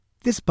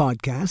This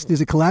podcast is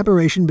a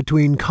collaboration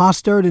between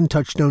Costard and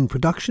Touchstone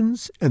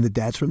Productions and the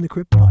Dads from the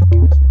Crypt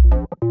podcast.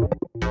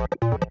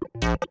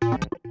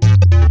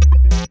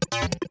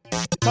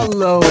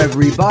 Hello,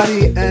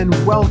 everybody, and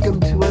welcome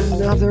to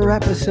another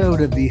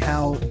episode of the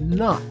How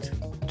Not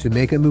to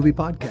Make a Movie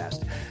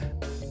podcast.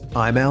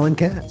 I'm Alan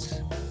Katz.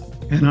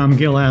 And I'm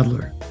Gil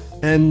Adler.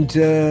 And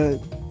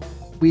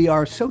we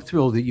are so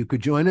thrilled that you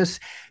could join us.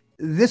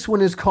 This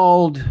one is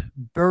called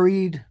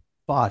Buried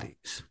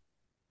Bodies.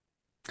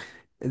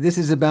 This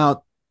is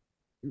about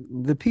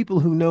the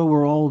people who know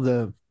where all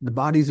the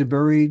bodies are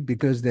buried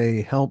because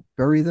they help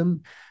bury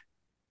them.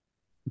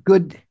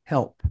 Good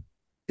help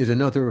is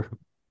another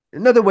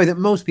way that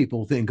most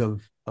people think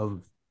of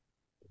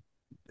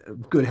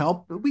good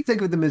help. We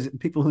think of them as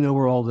people who know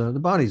where all the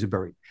bodies are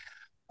buried.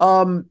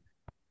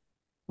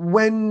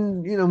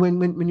 When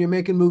you're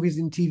making movies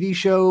and TV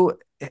show,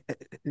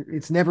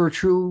 it's never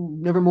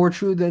more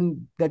true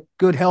than that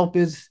good help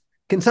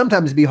can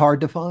sometimes be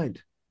hard to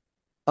find.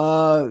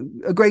 A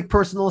great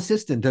personal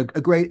assistant, a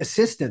great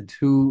assistant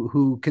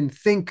who can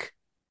think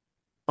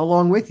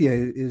along with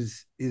you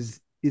is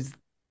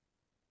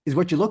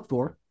what you look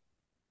for.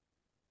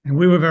 And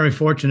we were very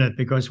fortunate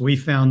because we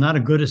found not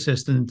a good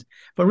assistant,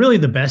 but really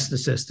the best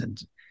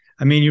assistant.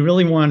 I mean, you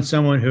really want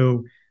someone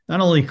who not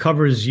only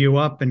covers you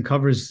up and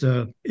covers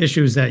the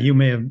issues that you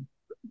may have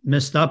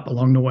messed up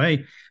along the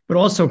way, but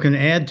also can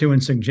add to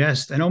and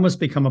suggest and almost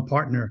become a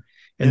partner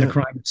in the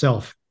crime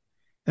itself.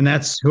 And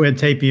that's who Ed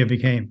Tapia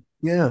became.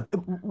 Yeah.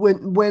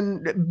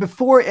 When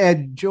before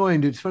Ed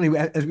joined, it's funny,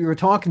 as we were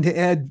talking to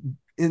Ed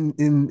in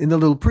the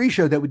little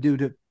pre-show that we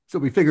do so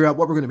we figure out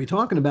what we're going to be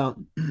talking about.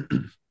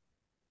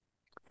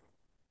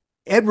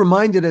 Ed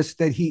reminded us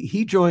that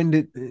he joined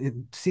it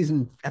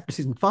after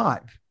season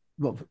 5.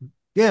 Well,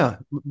 yeah,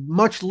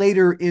 much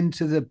later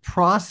into the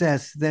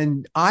process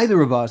than either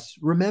of us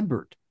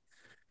remembered.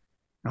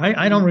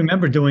 I don't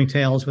remember doing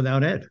Tales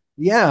without Ed.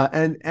 Yeah,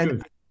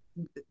 and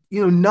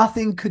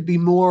nothing could be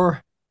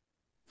more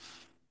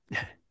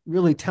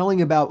really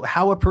telling about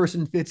how a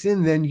person fits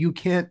in than you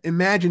can't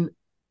imagine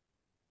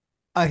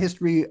a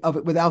history of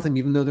it without them,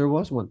 even though there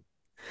was one.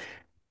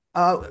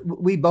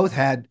 We both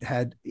had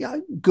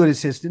good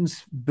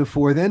assistants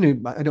before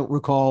then. I don't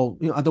recall,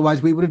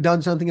 otherwise we would have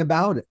done something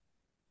about it.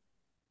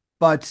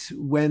 But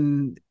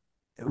when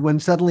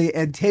suddenly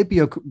Ed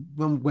Tapia,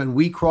 when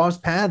we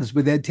crossed paths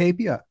with Ed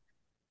Tapia,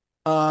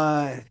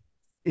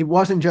 it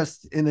wasn't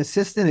just an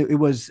assistant; it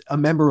was a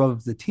member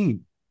of the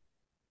team.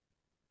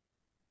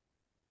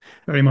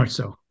 Very much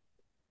so.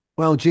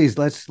 Well, geez,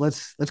 let's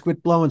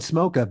quit blowing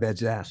smoke up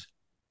Ed's ass.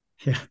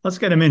 Yeah, let's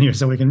get him in here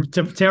so we can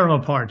tear him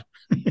apart.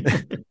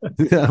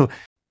 So,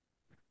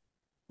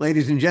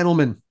 ladies and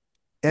gentlemen,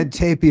 Ed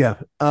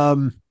Tapia.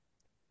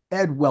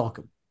 Ed,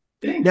 welcome.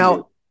 Thank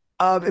you.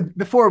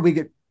 Before we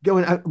get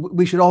going,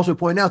 we should also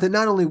point out that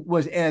not only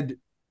was Ed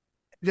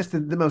just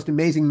the most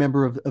amazing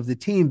member of the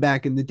team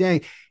back in the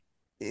day,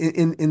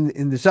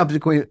 in the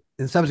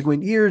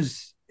subsequent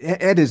years,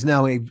 Ed is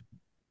now a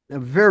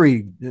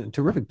very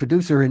terrific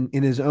producer in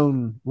his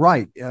own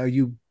right.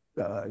 You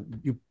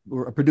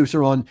were a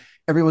producer on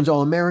Everyone's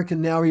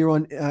All-American. Now you're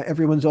on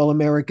Everyone's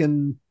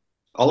All-American.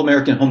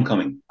 All-American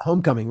Homecoming.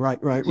 Homecoming, right.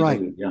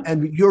 Yeah.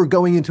 And you're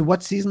going into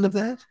what season of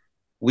that?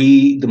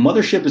 The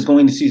Mothership is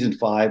going to season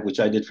 5,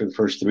 which I did for the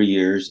first 3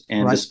 years,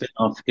 and the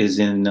spinoff is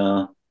in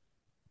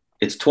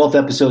it's 12th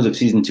episodes of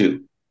season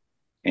 2,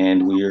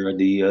 and we are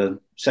the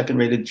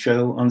second-rated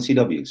show on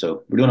CW.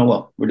 So we're doing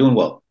well. We're doing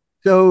well.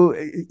 So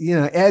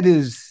Ed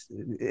is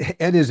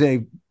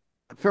a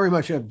very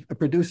much a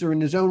producer in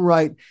his own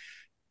right.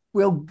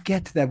 We'll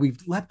get to that.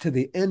 We've leapt to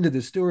the end of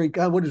the story.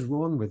 God, what is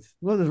wrong with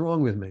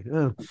me?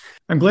 Oh.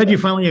 I'm glad you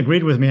finally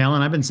agreed with me,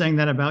 Alan. I've been saying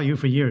that about you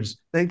for years.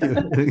 Thank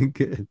you.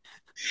 Good.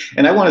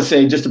 And I want to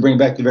say, just to bring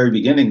back the very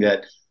beginning,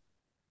 that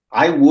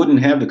I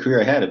wouldn't have the career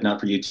I had if not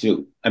for you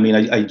two. I mean,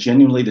 I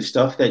genuinely, the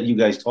stuff that you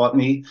guys taught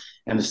me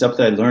and the stuff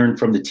that I learned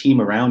from the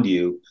team around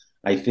you,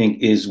 I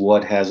think is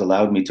what has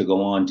allowed me to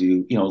go on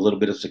to, a little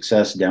bit of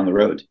success down the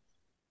road.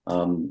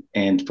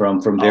 And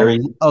from very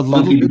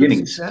funky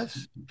beginnings.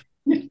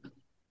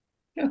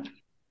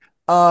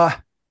 Yeah.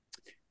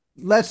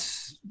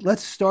 Let's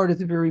start at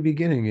the very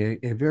beginning.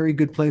 A very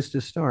good place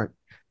to start.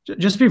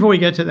 Just before we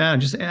get to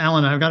that,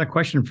 Alan, I've got a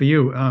question for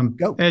you.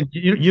 Go. Ed,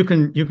 you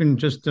can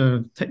just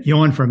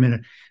yawn for a minute.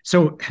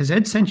 So, has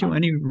Ed sent you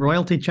any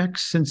royalty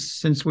checks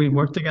since we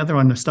worked together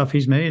on the stuff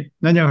he's made?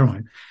 No, never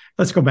mind.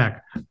 Let's go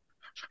back.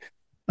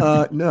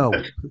 No.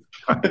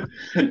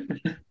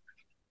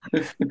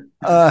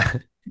 All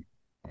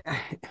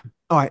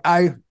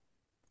right.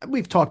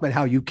 We've talked about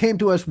how you came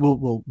to us.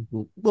 We'll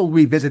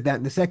revisit that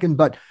in a second.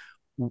 But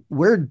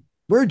where'd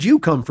you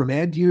come from,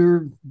 Ed?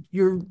 You're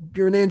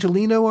an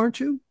Angelino, aren't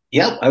you?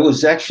 Yeah, I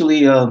was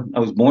actually I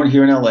was born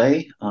here in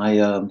LA.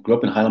 I grew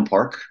up in Highland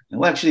Park.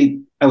 Well,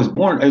 actually, I was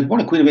born at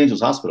Queen of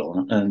Angels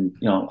Hospital, and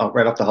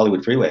right off the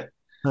Hollywood Freeway.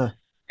 Huh.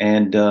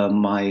 And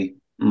my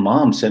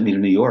mom sent me to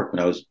New York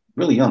when I was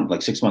really young,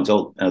 like 6 months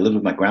old, and I lived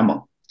with my grandma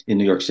in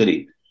New York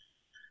City.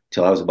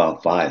 till I was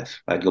about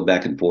 5. I'd go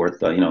back and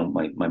forth.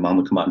 My mom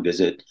would come out and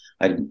visit.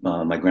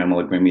 My grandma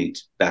would bring me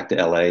back to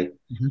LA.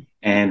 Mm-hmm.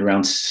 And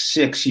around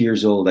 6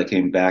 years old, I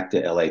came back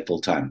to LA full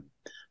time.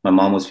 My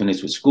mom was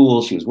finished with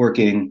school. She was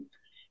working.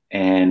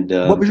 And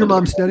what was your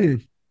mom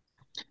studying?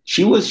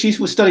 She was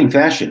studying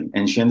fashion,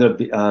 and she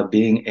ended up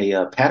being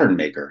a pattern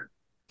maker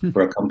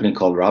for a company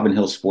called Robin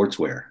Hill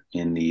Sportswear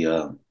in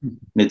the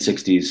mid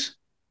 '60s,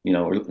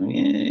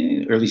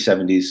 early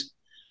 '70s.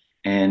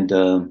 And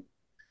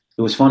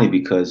it was funny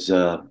because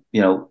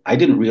I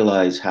didn't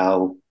realize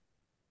how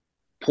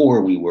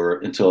poor we were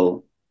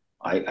until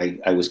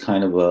I was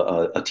kind of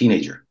a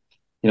teenager,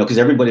 because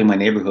everybody in my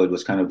neighborhood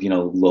was kind of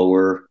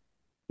lower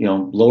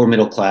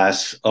middle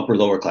class, upper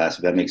lower class,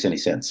 if that makes any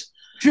sense.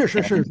 Sure.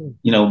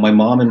 My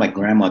mom and my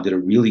grandma did a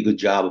really good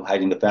job of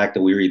hiding the fact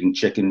that we were eating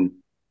chicken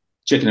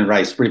and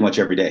rice pretty much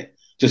every day,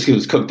 just because it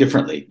was cooked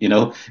differently.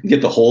 You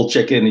get the whole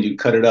chicken and you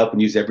cut it up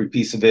and use every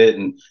piece of it,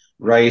 and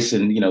rice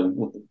and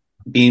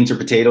beans or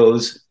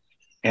potatoes,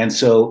 and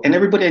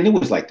everybody I knew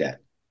was like that.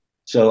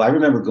 So I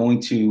remember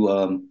going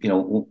to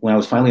when I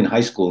was finally in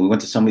high school, we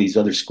went to some of these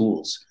other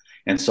schools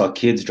and saw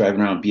kids driving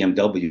around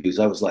BMWs.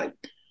 I was like,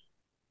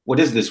 what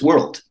is this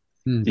world?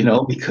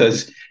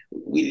 Because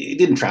we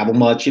didn't travel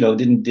much,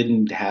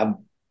 didn't have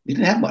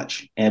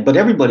much, but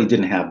everybody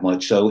didn't have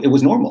much, so it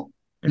was normal.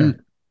 Yeah.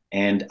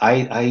 And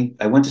I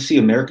went to see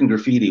American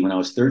Graffiti when I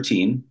was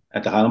 13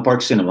 at the Highland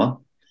Park Cinema,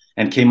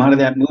 and came out of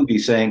that movie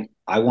saying,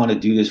 I want to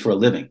do this for a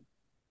living.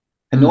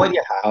 I had no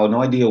idea how,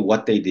 no idea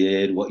what they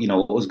did, what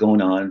was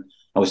going on.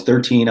 I was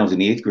 13. I was in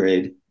the 8th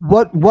grade.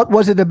 What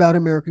was it about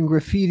American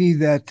Graffiti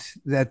that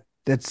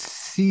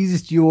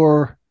seized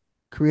your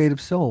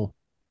creative soul?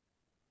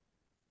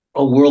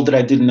 A world that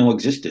I didn't know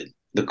existed.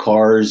 The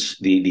cars,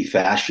 the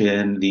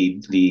fashion,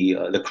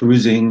 the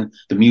cruising,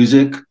 the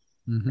music.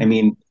 Mm-hmm. I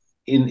mean,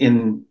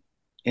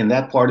 in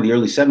that part of the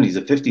early '70s,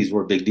 the '50s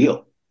were a big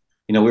deal.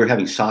 We were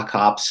having sock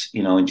hops,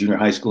 in junior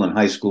high school and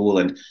high school,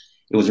 and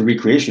it was a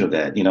recreation of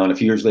that. And a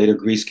few years later,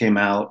 Grease came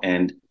out,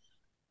 and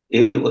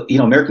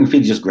American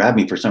Graffiti just grabbed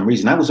me for some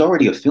reason. I was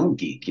already a film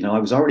geek. I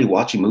was already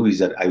watching movies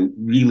that I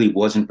really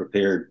wasn't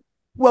prepared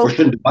or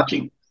shouldn't be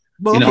watching.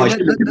 Well,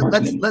 okay,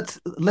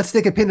 let's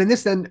stick a pin in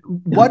this then.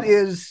 What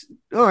is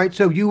all right?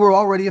 So you were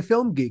already a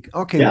film geek.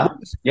 Okay.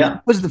 Yeah.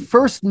 What was the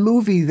first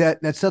movie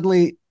that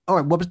suddenly? All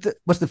right.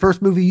 What's the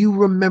first movie you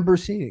remember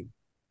seeing?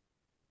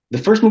 The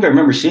first movie I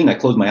remember seeing, I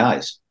closed my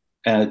eyes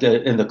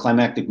in the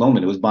climactic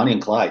moment. It was Bonnie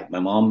and Clyde.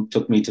 My mom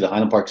took me to the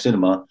Highland Park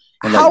Cinema.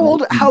 And how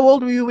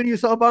old were you when you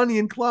saw Bonnie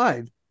and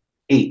Clyde?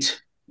 8. It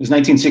was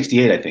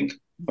 1968, I think,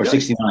 or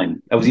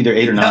 69. I was either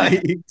 8 or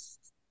 9.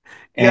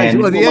 And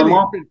my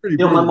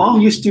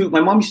mom used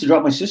to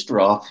drop my sister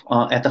off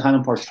at the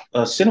Highland Park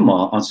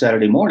Cinema on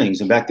Saturday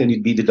mornings, and back then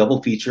it'd be the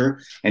double feature,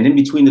 and in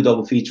between the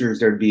double features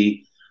there'd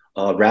be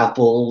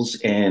raffles,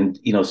 and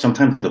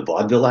sometimes the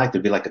vaudeville act.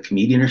 There'd be like a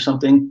comedian or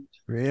something,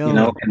 really,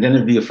 and then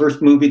there'd be a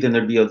first movie, then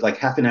there'd be like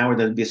half an hour,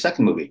 then there'd be a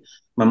second movie.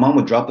 My mom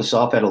would drop us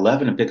off at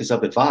 11 and pick us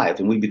up at 5,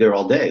 and we'd be there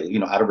all day,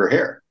 out of her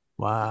hair.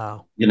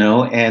 Wow.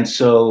 And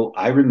so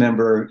I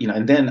remember,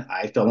 and then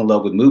I fell in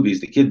love with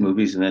movies, the kid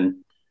movies, and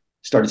then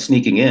started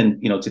sneaking in,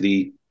 to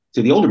the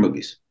older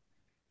movies.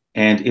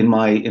 And in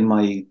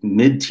my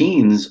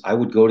mid-teens, I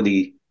would go to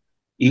the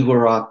Eagle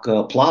Rock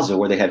Plaza,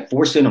 where they had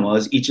 4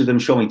 cinemas, each of them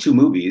showing 2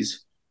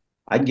 movies.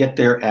 I'd get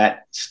there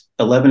at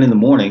 11 in the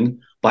morning,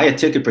 buy a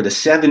ticket for the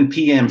 7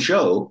 p.m.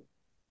 show,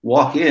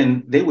 walk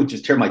in, they would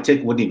just tear my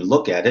ticket, wouldn't even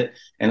look at it,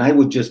 and I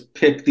would just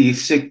pick the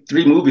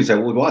 3 movies I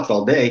would watch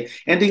all day,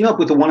 ending up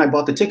with the one I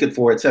bought the ticket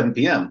for at 7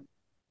 p.m.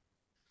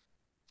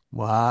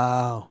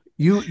 Wow.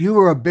 You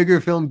were a bigger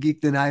film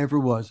geek than I ever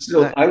was.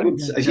 So I would,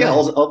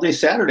 all day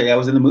Saturday I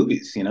was in the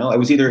movies. I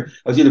was either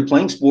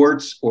playing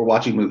sports or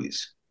watching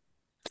movies,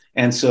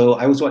 and so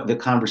I was the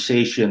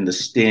Conversation, The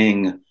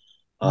Sting,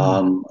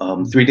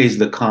 3 Days of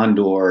the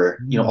Condor.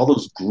 All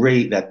those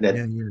great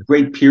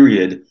great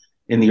period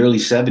in the early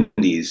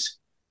 '70s.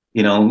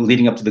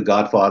 Leading up to The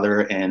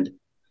Godfather, and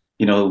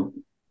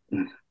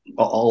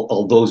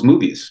all those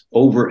movies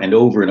over and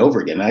over and over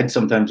again. I'd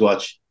sometimes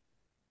watch.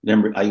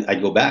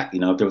 I'd go back,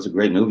 if there was a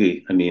great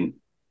movie. I mean,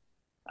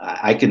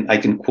 I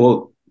can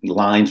quote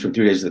lines from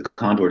 3 Days of the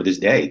Condor to this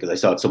day because I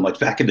saw it so much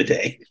back in the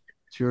day.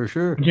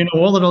 Sure.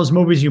 All of those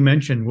movies you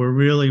mentioned were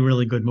really,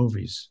 really good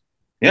movies.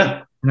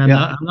 Yeah. And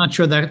I'm not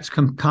sure that's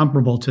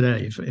comparable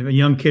today. If a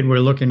young kid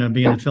were looking to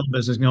be in the film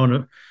business, going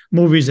to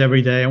movies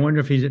every day, I wonder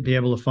if he'd be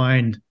able to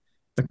find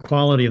the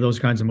quality of those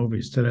kinds of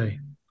movies today.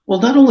 Well,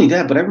 not only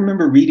that, but I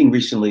remember reading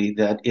recently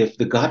that if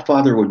The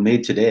Godfather were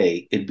made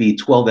today, it'd be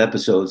 12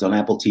 episodes on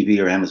Apple TV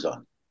or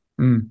Amazon.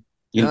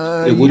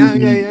 It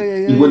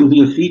wouldn't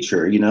be a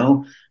feature,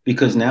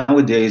 because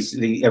nowadays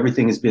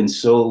everything has been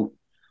so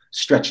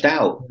stretched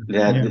out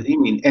that and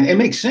it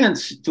makes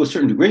sense to a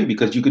certain degree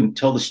because you can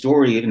tell the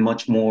story in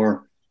much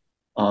more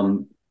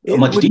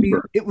much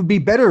deeper. It would be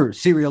better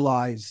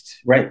serialized,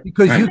 right?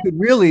 Because you could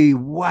really,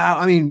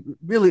 I mean,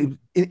 really,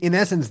 in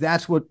essence,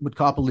 that's what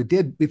Coppola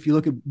did. If you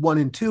look at 1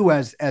 and 2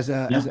 as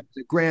a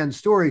grand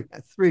story,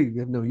 3 you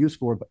have no use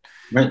for, but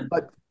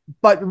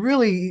but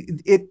really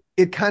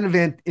it kind of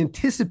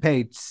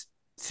anticipates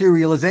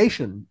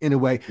serialization in a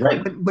way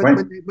Right,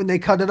 right, when they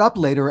cut it up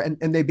later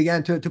and they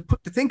began to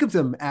think of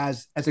them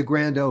as a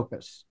grand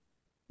opus.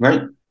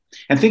 right.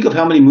 And think of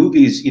how many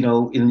movies, in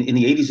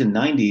the 80s and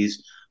 90s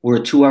were a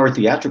 2 hour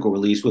theatrical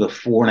release with a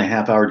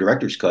 4.5 hour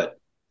director's cut,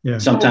 Yeah.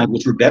 sometimes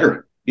which were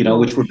better,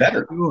 which were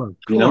better,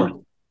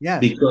 Sure. Yes.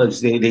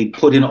 because they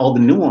put in all the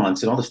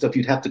nuance and all the stuff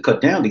you'd have to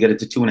cut down to get it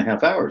to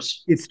 2.5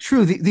 hours. It's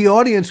true. The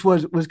audience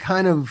was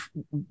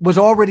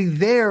already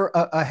there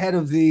ahead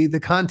of the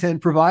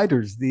content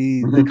providers.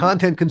 The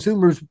content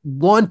consumers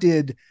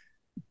wanted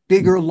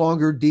bigger,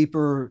 longer,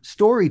 deeper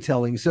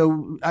storytelling.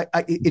 So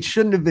it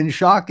shouldn't have been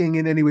shocking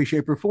in any way,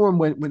 shape, or form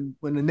when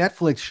the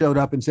Netflix showed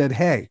up and said,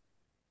 "Hey,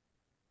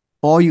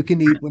 all you can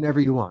eat whenever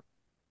you want."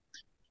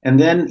 And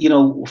then,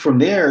 from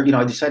there,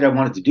 I decided I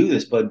wanted to do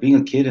this. But being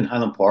a kid in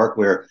Highland Park,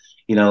 where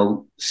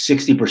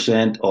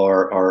 60%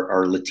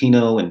 are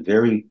Latino, and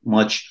very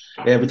much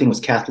everything was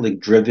Catholic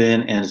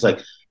driven, and it's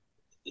like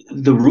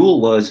the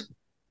rule was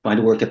find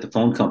a work at the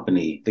phone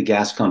company, the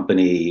gas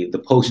company, the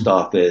post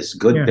office,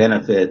 good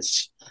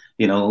benefits,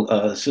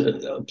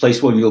 a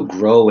place where you'll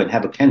grow and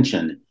have a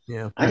pension.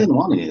 Yeah, I didn't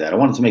want any of that. I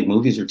wanted to make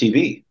movies or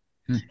TV.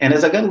 And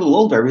as I got a little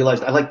older, I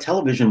realized I like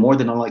television more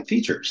than I like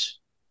features.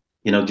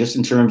 Just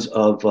in terms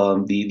of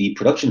the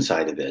production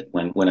side of it.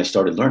 When I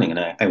started learning,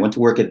 and I went to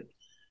work at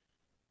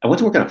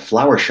a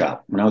flower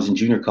shop when I was in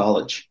junior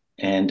college,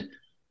 and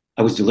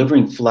I was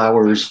delivering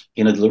flowers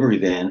in a delivery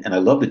van, and I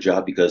loved the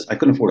job because I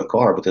couldn't afford a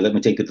car, but they let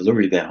me take the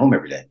delivery van home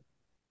every day.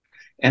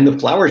 And the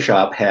flower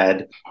shop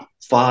had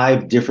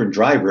 5 different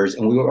drivers,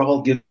 and we were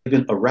all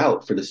given a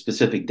route for the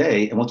specific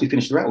day. And once we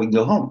finished the route, we can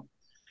go home.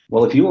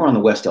 Well, if you were on the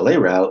West LA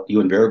route,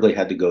 you invariably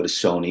had to go to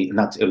Sony.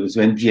 It was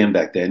MGM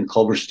back then,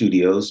 Culver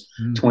Studios,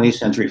 20th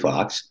Century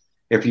Fox.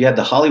 If you had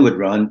the Hollywood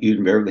run, you'd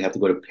invariably have to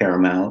go to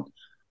Paramount,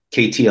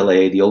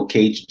 KTLA, the old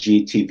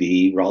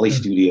KGTV, Raleigh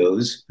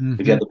Studios.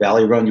 If you had the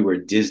Valley run, you were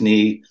at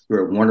Disney, you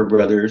were at Warner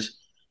Brothers.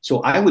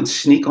 So I would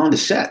sneak onto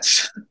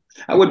sets.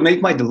 I would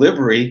make my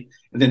delivery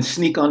and then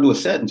sneak onto a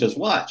set and just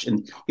watch.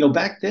 And,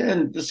 back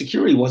then the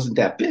security wasn't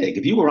that big.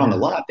 If you were on the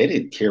lot, they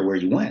didn't care where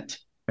you went.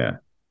 Yeah.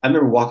 I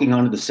remember walking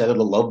onto the set of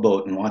The Love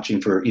Boat and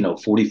watching for,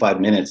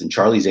 45 minutes, and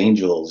Charlie's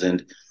Angels,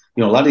 and,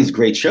 a lot of these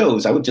great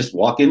shows. I would just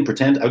walk in,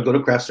 pretend I would go to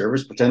craft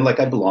service, pretend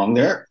like I belonged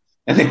there,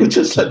 and they would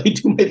just let me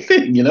do my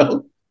thing,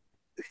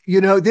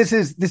 This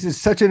is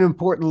such an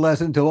important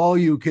lesson to all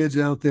you kids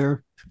out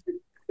there.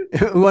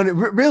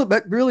 Really,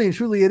 but really and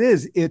truly it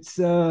is. It's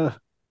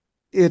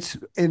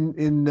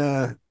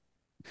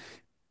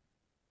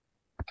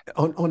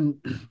on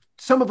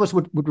some of us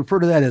would refer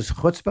to that as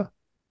chutzpah.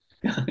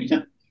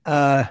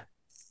 Yeah.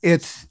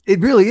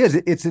 It really is.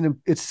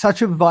 It's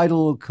such a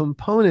vital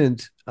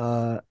component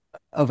of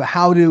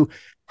how to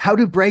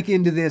break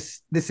into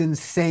this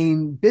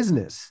insane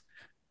business.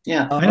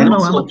 Yeah, I don't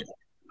know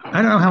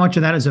how much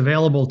of that is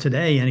available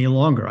today any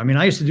longer. I mean,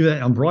 I used to do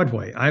that on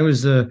Broadway. I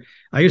used to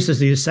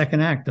see the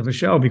second act of a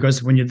show,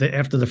 because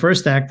after the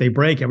first act they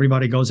break,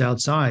 everybody goes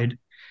outside.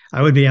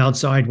 I would be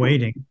outside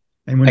waiting.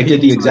 And when I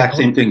did the exact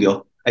same thing,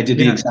 Gil. I did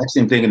the exact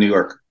same thing in New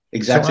York.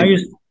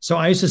 So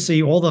I used to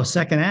see all the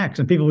second acts,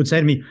 and people would say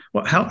to me,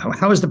 "Well,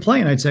 how is the play?"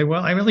 And I'd say,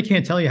 "Well, I really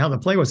can't tell you how the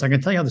play was. I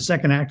can tell you how the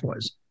second act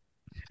was."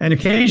 And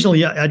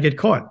occasionally I'd get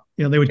caught.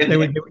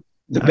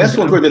 The best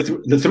ones were the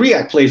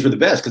 3-act plays were the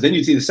best, because then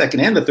you'd see the second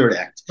and the third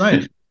act.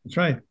 Right. That's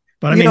right.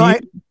 But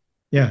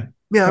yeah.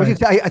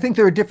 I think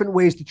there are different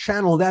ways to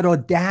channel that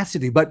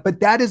audacity, but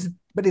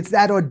it's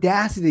that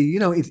audacity.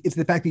 It's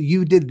the fact that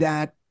you did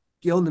that,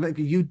 Gil, and the fact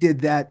that you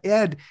did that,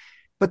 Ed.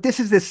 But this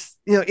is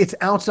it's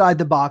outside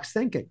the box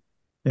thinking.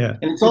 Yeah.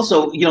 And it's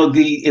also,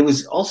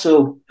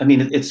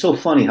 it's so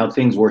funny how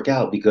things work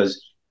out,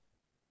 because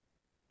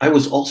I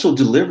was also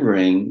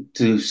delivering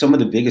to some of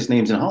the biggest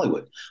names in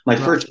Hollywood. My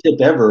first tip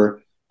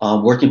ever,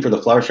 working for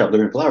the flower shop,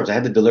 delivering flowers, I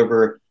had to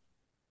deliver.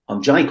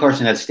 Johnny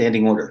Carson had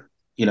standing order.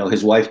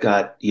 His wife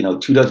got 2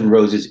 dozen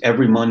roses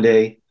every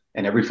Monday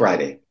and every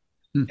Friday.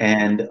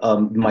 And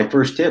my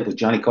first tip was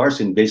Johnny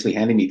Carson basically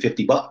handing me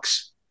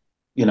 $50.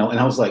 And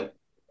I was like,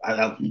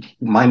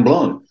 mind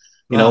blown.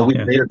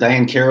 Later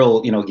Diane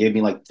Carroll, gave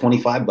me like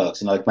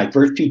 $25, and like my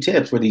first 2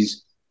 tips were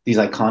these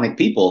iconic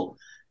people,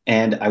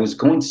 and I was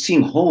going to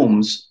seeing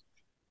homes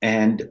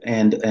and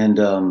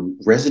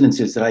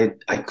residences that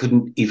I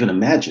couldn't even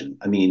imagine.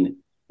 I mean,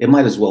 it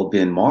might as well have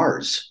been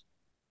Mars.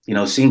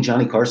 Seeing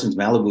Johnny Carson's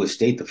Malibu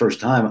estate the first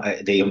time,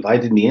 they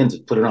invited me in to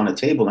put it on a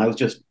table, and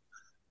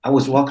I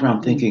was walking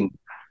around thinking,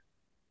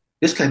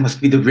 this guy must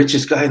be the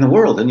richest guy in the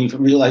world. And you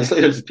realize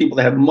later there's people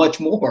that have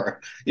much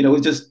more. It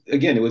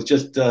was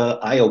just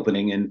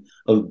eye-opening in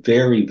a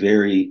very,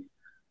 very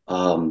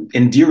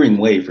endearing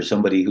way for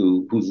somebody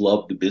who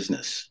loved the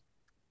business.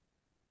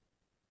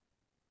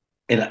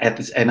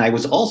 And I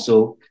was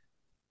also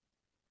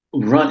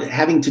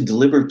having to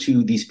deliver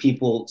to these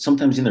people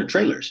sometimes in their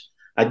trailers.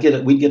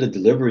 We'd get a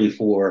delivery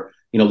for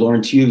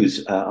Lawrence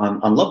Hughes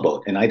on Love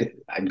Boat, and I'd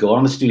go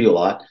on the studio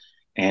lot.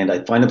 And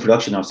I'd find the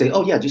production. I'll say,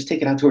 "Oh yeah, just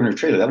take it out to her in her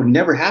trailer." That would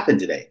never happen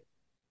today.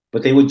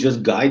 but they would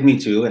just guide me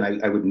to,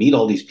 and I would meet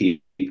all these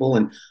people,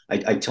 and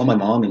I'd tell my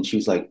mom, and she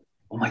was like,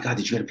 "Oh my God,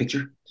 did you get a picture?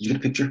 Did you get a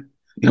picture?"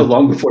 You know,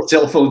 long before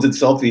cell phones and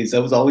selfies,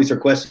 that was always her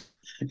question.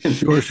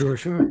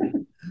 Sure.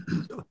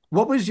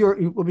 What was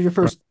your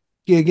first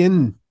gig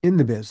in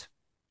the biz?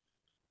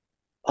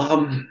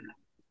 um,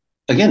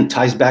 Again,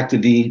 ties back to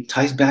the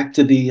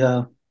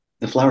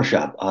flower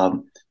shop.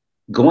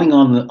 Going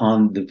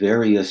on the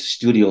various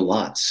studio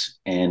lots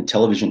and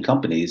television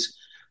companies,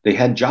 they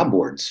had job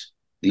boards,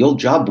 the old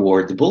job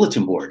board, the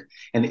bulletin board.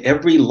 And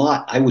every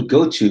lot I would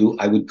go to,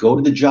 I would go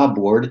to the job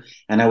board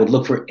and I would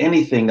look for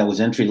anything that was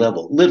entry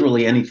level,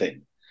 literally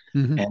anything.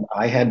 Mm-hmm. And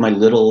I had my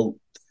little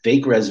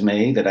fake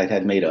resume that I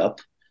had made up,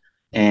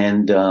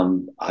 and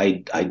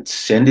I'd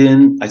send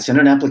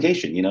an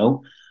application. You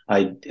know,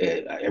 I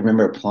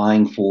remember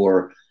applying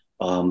for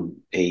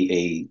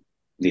a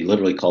they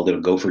literally called it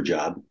a gopher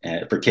job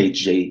for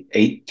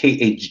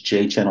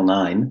KHJ Channel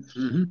 9.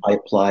 Mm-hmm. I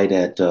applied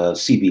at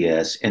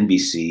CBS,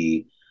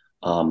 NBC,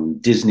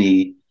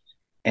 Disney,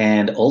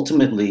 and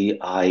ultimately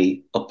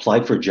I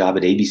applied for a job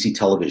at ABC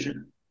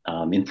Television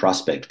in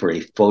Prospect for a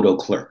photo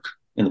clerk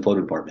in the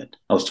photo department.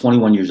 I was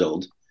 21 years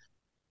old,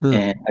 Huh.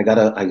 and I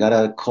got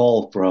a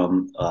call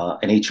from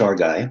an HR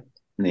guy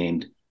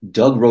named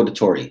Doug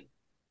Rotatori,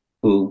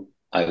 who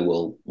I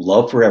will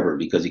love forever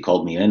because he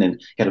called me in,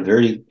 and he had a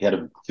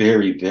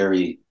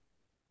very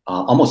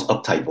almost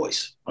uptight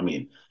voice. I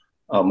mean,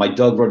 my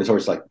Doug Rotatori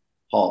is like,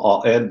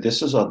 Ed,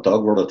 this is a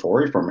Doug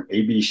Rotatori from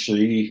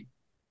ABC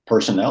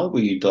personnel.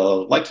 We'd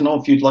like to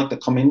know if you'd like to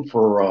come in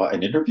for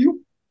an interview.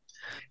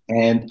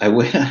 And I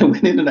went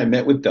in and I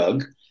met with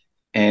Doug,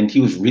 and he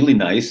was really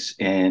nice.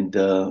 And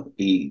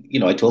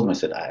I told him, I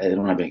said, I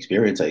don't have any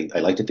experience. I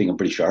like to think I'm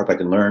pretty sharp. I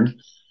can learn.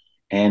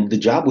 And the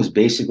job was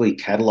basically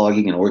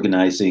cataloging and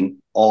organizing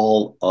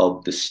all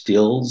of the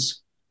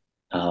stills,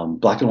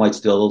 black and white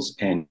stills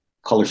and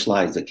color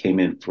slides that came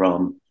in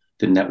from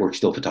the network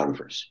still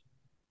photographers.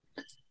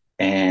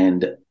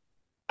 And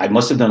I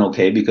must have done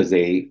okay because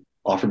they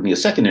offered me a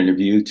second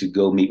interview to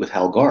go meet with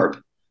Hal Garb,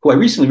 who I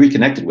recently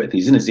reconnected with.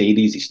 He's in his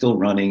 80s. He's still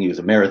running. He was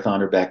a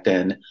marathoner back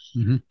then.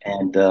 Mm-hmm.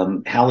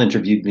 And Hal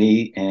interviewed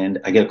me, and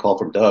I get a call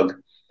from Doug.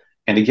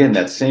 And again,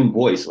 that same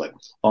voice, like,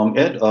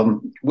 Ed,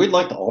 we'd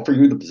like to offer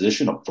you the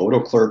position of photo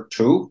clerk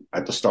two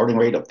at the starting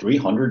rate of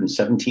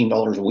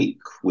 $317 a week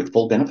with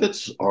full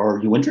benefits.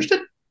 Are you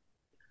interested?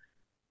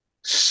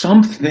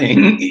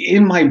 Something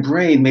in my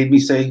brain made me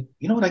say,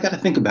 you know what, I got to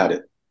think about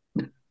it.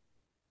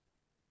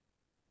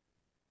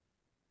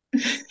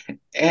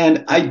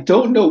 And I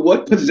don't know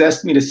what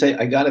possessed me to say,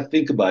 I got to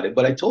think about it.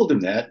 But I told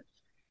him that.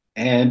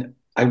 And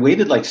I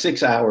waited like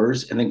 6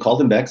 hours and then called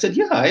him back, said,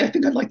 yeah, I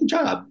think I'd like the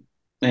job.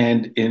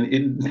 And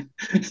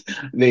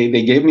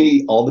they gave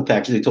me all the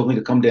packages. They told me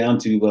to come down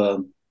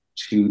to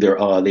their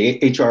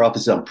the HR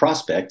office on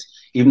Prospect,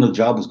 even though the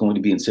job was going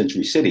to be in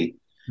Century City.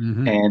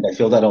 Mm-hmm. And I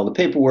filled out all the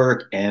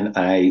paperwork, and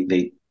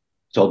they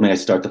told me I'd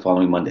start the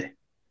following Monday.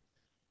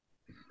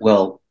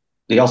 Well,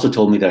 they also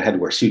told me that I had to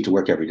wear a suit to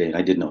work every day, and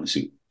I didn't own a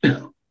suit.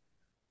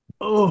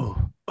 Oh,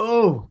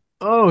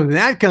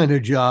 that kind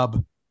of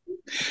job.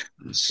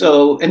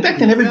 So, and back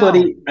then,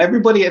 Well,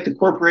 everybody at the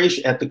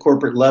corporation, at the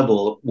corporate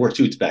level, wore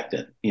suits back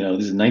then. You know,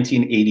 this is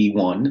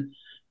 1981.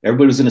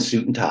 Everybody was in a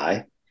suit and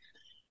tie.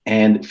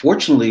 And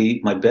fortunately,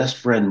 my best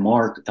friend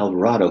Mark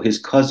Alvarado, his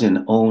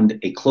cousin, owned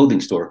a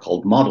clothing store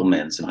called Model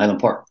Men's in Highland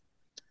Park.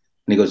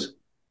 And he goes,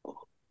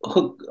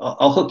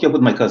 I'll hook you up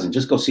with my cousin.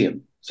 Just go see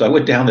him. So I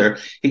went down there.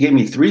 He gave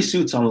me 3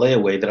 suits on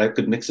layaway that I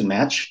could mix and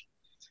match.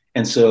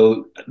 And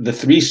so the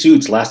 3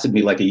 suits lasted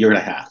me like a year and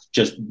a half,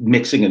 just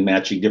mixing and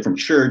matching different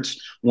shirts,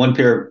 one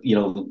pair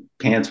of,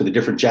 pants with a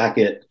different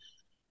jacket.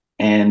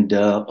 And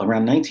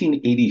around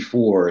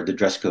 1984, the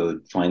dress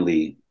code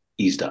finally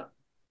eased up,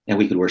 and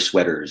we could wear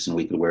sweaters and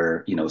we could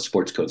wear,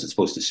 sports coats as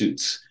opposed to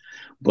suits.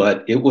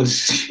 But it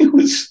was, it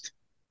was,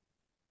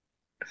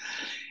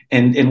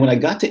 and when I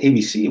got to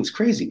ABC, it was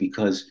crazy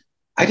because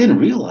I didn't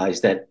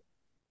realize that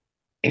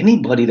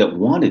anybody that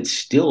wanted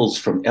stills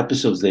from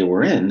episodes they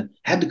were in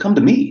had to come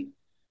to me.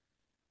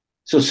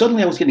 So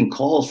suddenly I was getting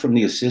calls from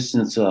the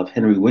assistants of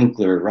Henry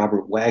Winkler,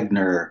 Robert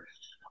Wagner,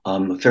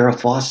 Farrah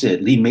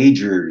Fawcett, Lee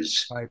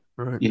Majors, right.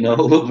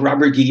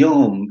 Robert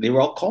Guillaume. They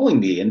were all calling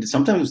me, and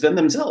sometimes it was them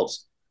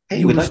themselves. Hey,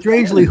 You were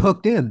strangely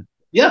hooked in.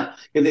 Yeah,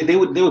 they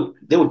would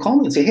call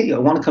me and say, "Hey, I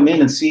want to come in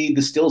and see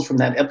the stills from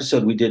that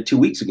episode we did 2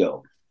 weeks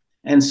ago."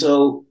 And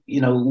so,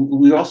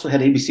 we also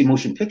had ABC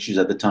Motion Pictures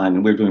at the time,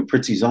 and we were doing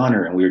Prizzi's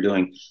Honor, and we were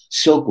doing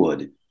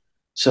Silkwood.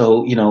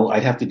 So,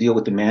 I'd have to deal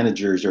with the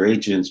managers or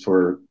agents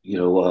for,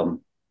 Meryl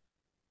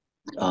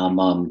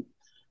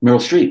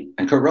Streep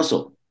and Kurt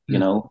Russell,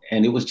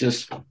 and it was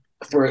just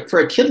for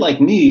a kid like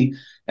me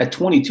at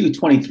 22,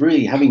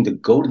 23, having to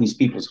go to these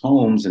people's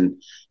homes and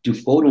do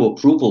photo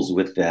approvals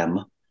with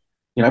them.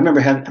 I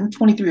remember I'm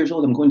 23 years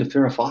old. I'm going to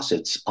Farrah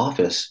Fawcett's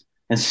office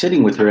and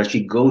sitting with her as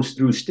she goes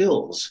through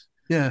stills.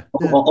 Yeah.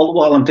 All the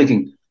while I'm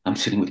thinking, I'm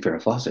sitting with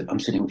Farrah Fawcett. I'm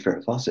sitting with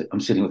Farrah Fawcett.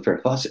 I'm sitting with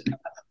Farrah Fawcett.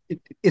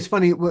 It's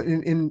funny.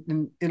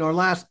 In our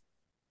last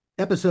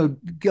episode,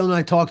 Gil and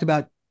I talked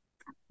about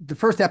the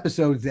first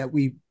episode that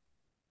we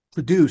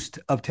produced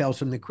of Tales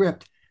from the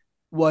Crypt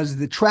was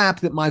The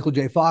Trap that Michael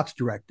J. Fox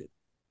directed.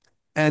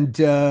 And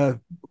the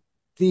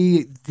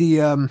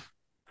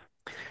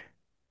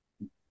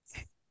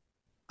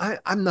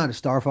I'm not a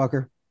star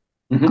fucker.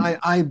 Mm-hmm.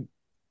 I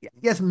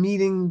yes,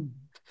 meeting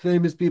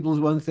famous people is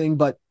one thing,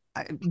 but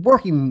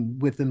working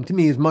with them to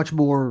me is much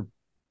more.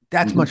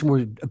 That's Mm-hmm. much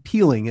more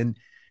appealing. And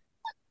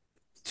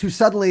to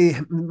suddenly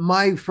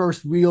my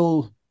first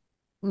real,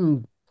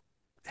 all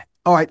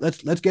right,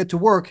 let's get to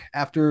work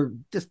after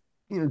just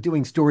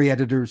doing story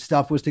editor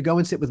stuff was to go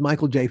and sit with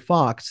Michael J.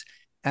 Fox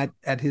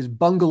at his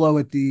bungalow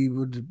at the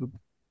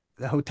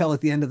hotel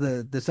at the end of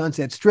the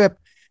Sunset Strip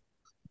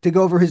to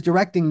go over his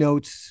directing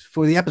notes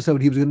for the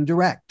episode he was going to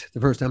direct, the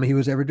first time he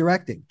was ever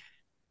directing.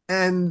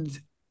 And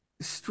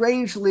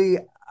strangely,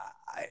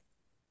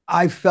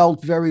 I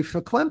felt very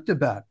verklempt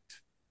about it.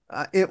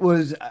 It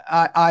was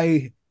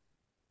I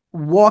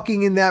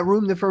walking in that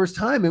room the first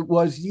time. It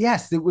was,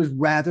 yes, it was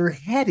rather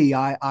heady.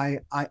 I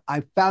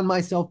found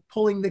myself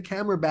pulling the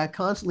camera back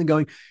constantly,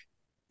 going,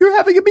 "You're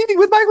having a meeting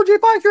with Michael J.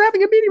 Fox. You're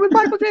having a meeting with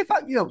Michael J.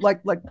 Fox."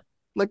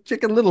 Like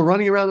Chicken Little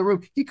running around the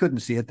room. He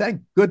couldn't see it.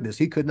 Thank goodness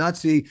he could not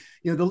see.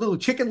 The little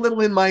Chicken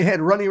Little in my head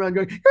running around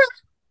going,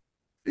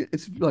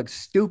 "It's like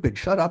stupid.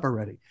 Shut up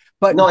already."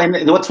 But No,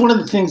 and what's one of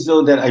the things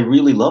though that I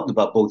really loved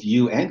about both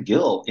you and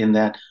Gil in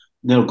that,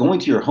 going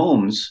to your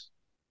homes,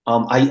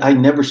 I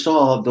never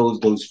saw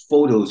those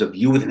photos of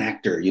you with an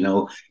actor.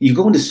 You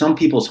go into some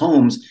people's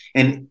homes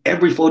and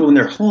every photo in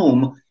their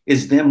home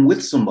is them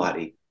with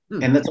somebody.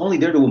 And that's only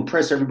there to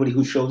impress everybody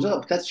who shows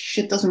up. That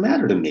shit doesn't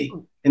matter to me.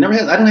 I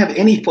don't have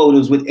any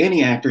photos with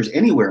any actors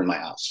anywhere in my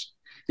house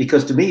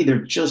because to me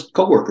they're just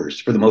coworkers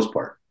for the most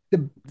part.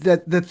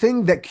 the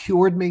thing that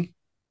cured me,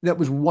 that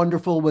was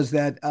wonderful, was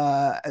that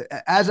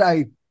as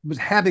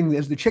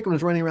the chicken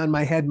was running around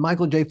my head,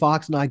 Michael J.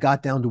 Fox and I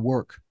got down to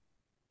work.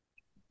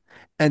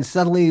 And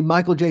suddenly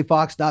Michael J.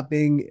 Fox stopped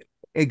being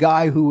a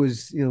guy who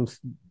was,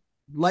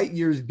 light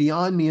years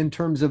beyond me in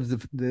terms of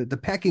the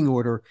pecking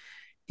order.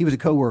 He was a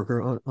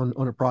coworker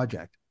on a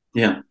project.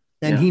 Yeah.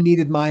 And yeah. he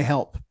needed my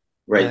help.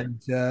 Right.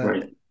 And,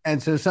 right.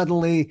 And so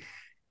suddenly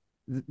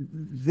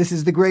this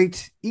is the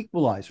great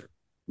equalizer.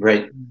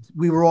 Right.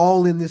 We were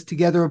all in this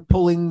together,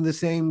 pulling the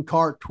same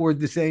cart toward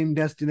the same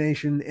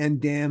destination.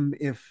 And damn,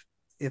 if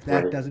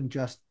that doesn't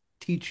just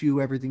teach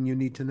you everything you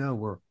need to know,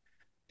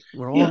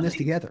 we're all in this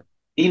together.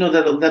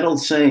 That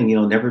old saying,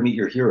 never meet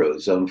your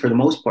heroes. For the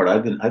most part,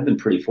 I've been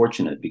pretty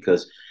fortunate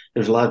because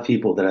there's a lot of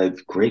people that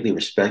I've greatly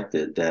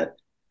respected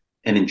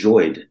and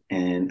enjoyed,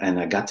 and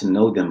I got to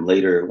know them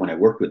later when I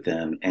worked with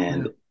them.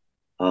 And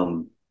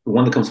the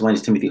one that comes to mind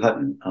is Timothy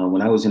Hutton.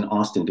 When I was in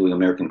Austin doing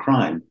American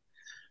Crime,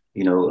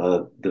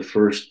 the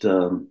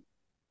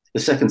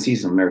second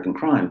season of American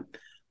Crime,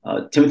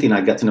 Timothy and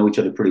I got to know each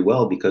other pretty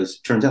well because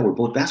it turns out we're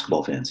both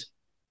basketball fans.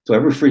 So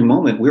every free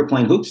moment we were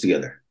playing hoops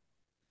together.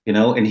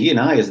 And he and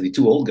I, as the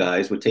two old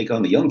guys, would take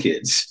on the young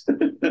kids.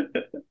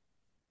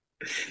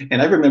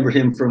 And I remember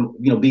him from,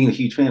 being a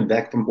huge fan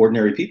back from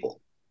Ordinary People.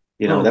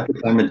 That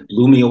performance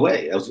blew me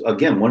away. It was,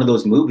 again, one of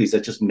those movies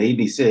that just made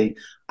me say,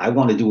 I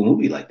want to do a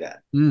movie like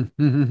that.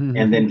 Mm-hmm.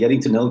 And then getting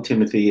to know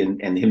Timothy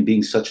and him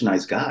being such a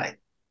nice guy.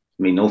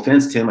 I mean, no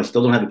offense, Tim, I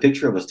still don't have a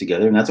picture of us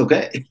together, and that's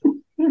okay.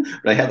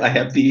 But I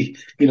have the,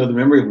 the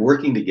memory of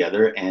working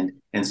together and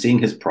seeing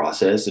his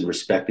process and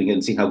respecting it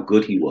and seeing how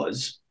good he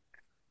was.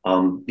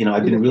 I've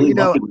been really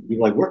lucky with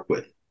people I work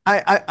with.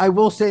 I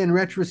will say in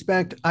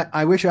retrospect,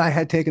 I wish I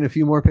had taken a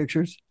few more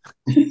pictures.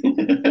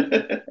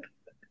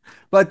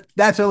 But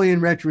that's only in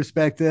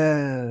retrospect. What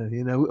are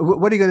you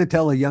going to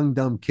tell a young,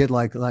 dumb kid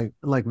like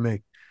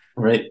me?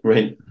 Right.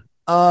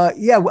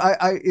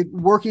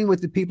 Working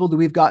with the people that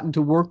we've gotten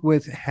to work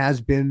with has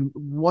been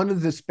one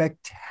of the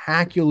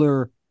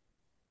spectacular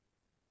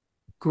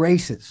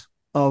graces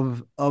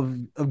of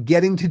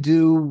getting to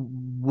do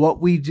what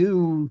we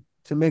do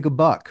to make a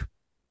buck.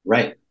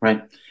 Right.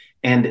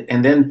 And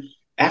then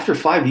after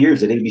 5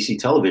 years at ABC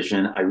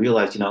Television, I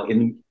realized,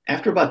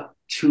 after about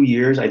 2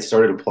 years, I'd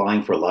started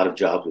applying for a lot of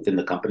jobs within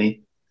the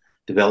company,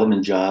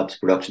 development jobs,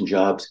 production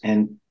jobs,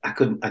 and I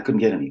couldn't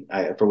get any.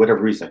 For whatever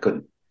reason, I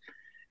couldn't.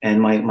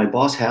 And my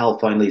boss, Hal,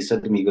 finally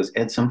said to me, he goes,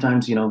 "Ed,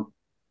 sometimes, an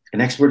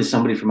expert is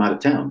somebody from out of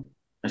town."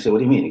 I said, "What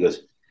do you mean?" He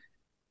goes,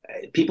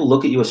 "People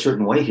look at you a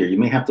certain way here. You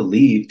may have to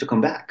leave to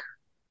come back."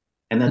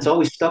 And that's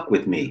always stuck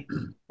with me,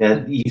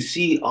 that you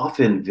see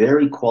often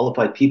very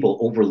qualified people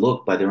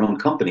overlooked by their own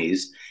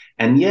companies,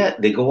 and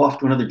yet they go off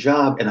to another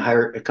job and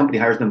a company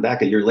hires them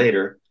back a year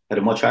later at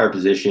a much higher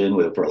position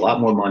for a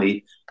lot more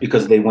money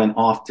because they went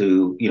off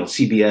to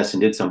CBS and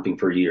did something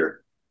for a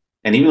year.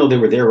 And even though they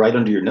were there right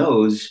under your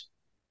nose,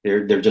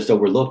 they're just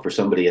overlooked for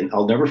somebody. And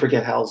I'll never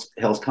forget Hal's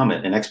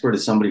comment: an expert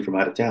is somebody from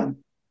out of town.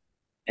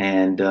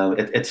 And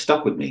it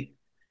stuck with me.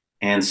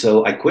 And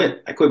so I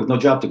quit. I quit with no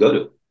job to go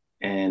to.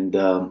 And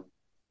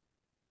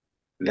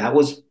that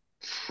was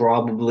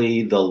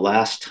probably the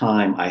last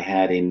time I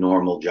had a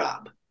normal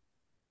job.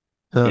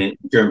 In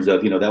terms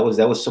of,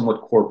 that was somewhat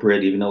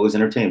corporate, even though it was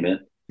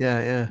entertainment.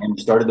 Yeah. And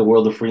started the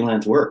world of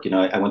freelance work.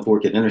 I went to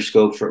work at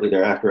Interscope shortly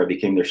thereafter. I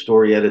became their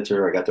story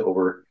editor. I got to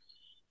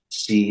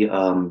see,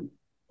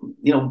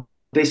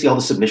 basically all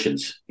the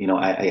submissions.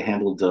 I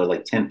handled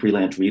like 10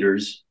 freelance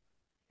readers.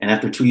 And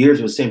after 2 years,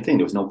 it was the same thing.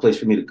 There was no place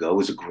for me to go. It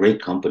was a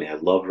great company. I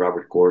loved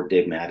Robert Gord,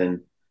 Dave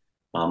Madden,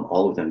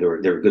 all of them. They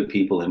were good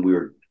people, and we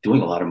were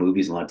doing a lot of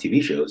movies and a lot of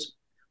TV shows.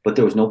 But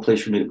there was no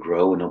place for me to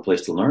grow and no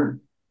place to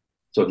learn.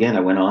 So again,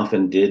 I went off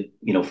and did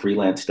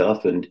freelance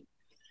stuff, and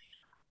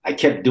I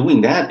kept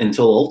doing that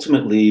until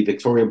ultimately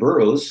Victoria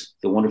Burrows,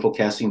 the wonderful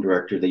casting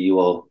director that you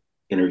all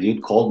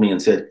interviewed, called me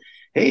and said,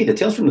 "Hey, the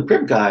Tales from the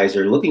Crypt guys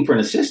are looking for an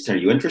assistant.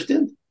 Are you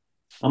interested?"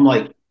 I'm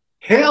like,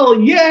 "Hell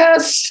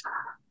yes!"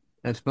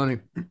 That's funny.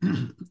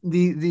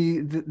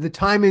 The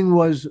timing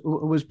was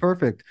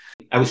perfect.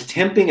 I was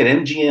temping at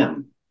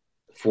MGM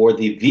for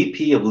the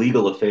VP of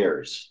Legal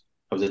Affairs.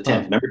 I was a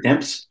temp. Remember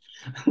temps?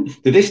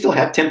 Do they still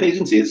have temp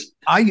agencies?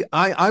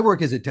 I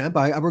work as a temp.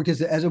 I worked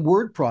as a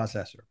word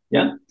processor.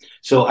 Yeah.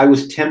 So I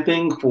was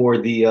temping for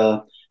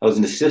I was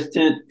an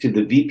assistant to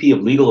the VP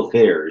of Legal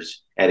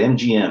Affairs at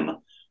MGM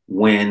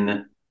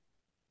when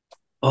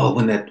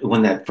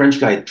that French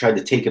guy tried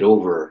to take it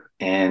over,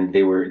 and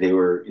they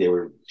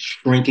were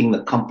shrinking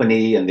the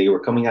company, and they were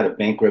coming out of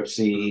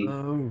bankruptcy.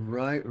 Oh,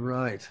 right.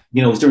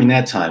 It was during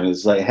that time. It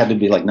was like, it had to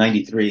be like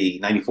 93,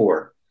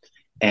 94.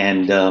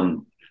 And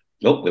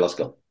we lost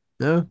go.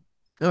 No.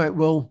 All right.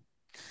 Well,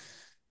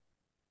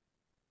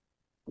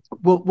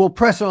 we'll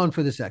press on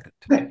for the second.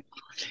 Okay.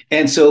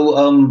 And so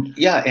I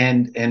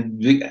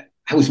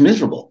was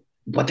miserable,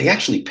 but they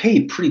actually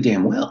paid pretty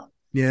damn well.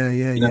 Yeah.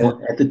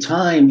 At the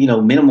time,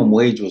 minimum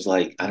wage was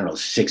like, I don't know,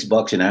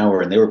 $6 an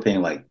hour, and they were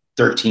paying like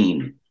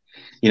 13.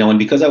 And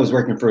because I was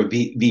working for a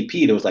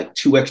VP, there was like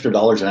 $2 extra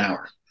an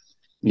hour.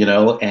 And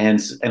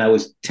I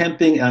was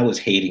temping, and I was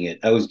hating it.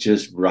 I was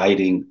just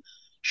writing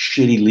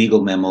shitty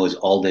legal memos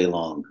all day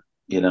long.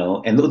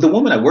 And the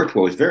woman I worked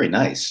for was very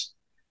nice,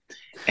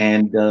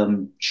 and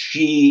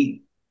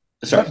she.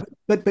 Sorry,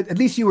 but at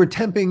least you were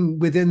temping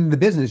within the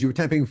business. You were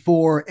temping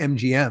for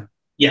MGM.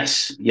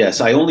 Yes.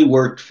 I only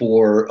worked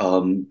for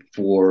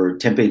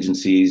temp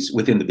agencies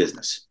within the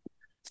business,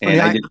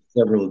 and I did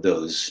several of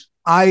those.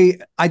 I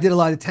did a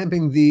lot of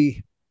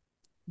temping.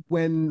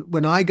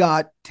 When I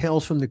got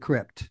Tales from the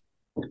Crypt,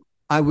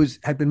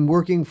 had been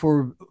working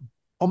for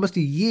almost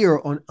a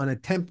year on a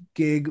temp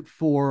gig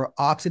for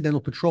Occidental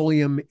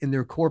Petroleum in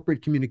their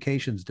corporate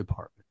communications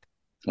department.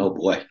 Oh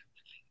boy!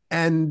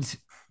 And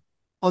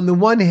on the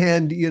one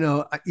hand,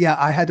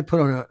 I had to put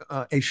on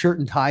a shirt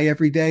and tie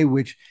every day,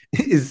 which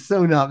is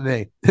so not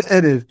me.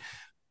 It is.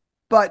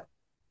 But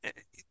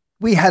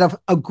we had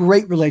a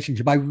great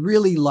relationship. I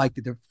really liked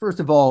it. First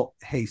of all,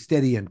 hey,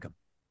 steady income.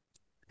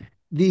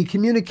 The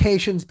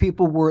communications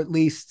people were at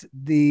least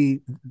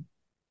the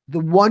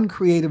one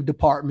creative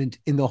department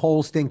in the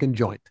whole stinking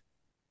joint.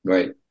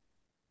 Right.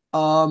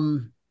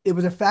 It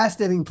was a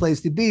fascinating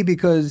place to be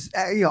because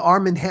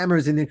Armand Hammer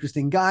is an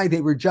interesting guy.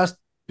 They were just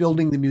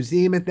building the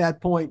museum at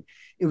that point.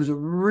 It was a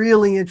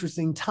really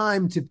interesting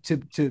time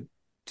to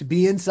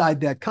be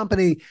inside that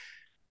company.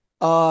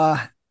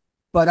 But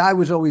I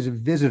was always a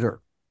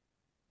visitor,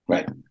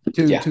 right,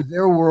 to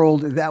their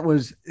world. It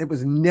was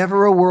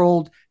never a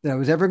world that I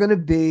was ever going to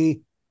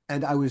be.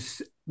 And I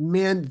was,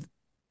 man,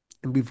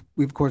 and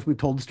we've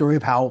told the story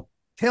of how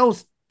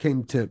Tales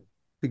came to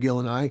Gil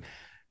and I.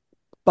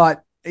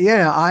 But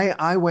yeah,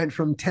 I went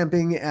from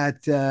temping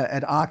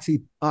at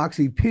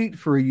Oxy Pete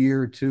for a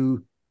year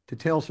to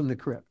Tales from the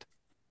Crypt.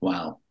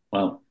 Wow.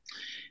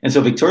 And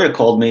so Victoria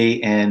called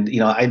me, and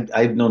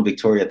I'd known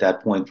Victoria at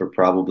that point for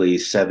probably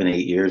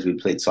 7-8 years. We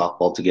played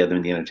softball together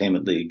in the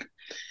Entertainment League,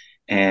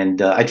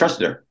 and I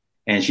trusted her.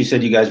 And she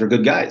said, "You guys were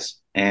good guys."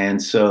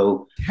 And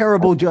so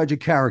terrible judge of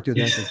character,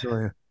 that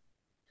Victoria.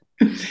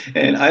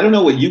 And I don't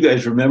know what you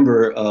guys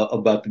remember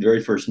about the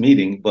very first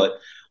meeting, but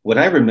what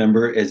I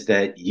remember is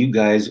that you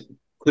guys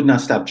could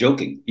not stop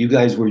joking. You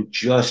guys were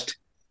just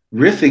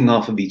riffing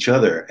off of each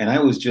other, and I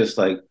was just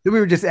like, we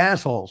were just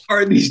assholes.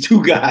 Are these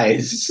two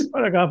guys?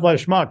 What a couple of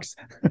schmucks.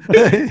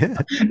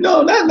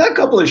 No, not a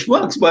couple of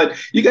schmucks, but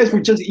you guys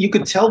were you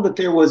could tell that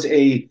there was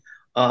you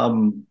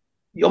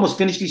almost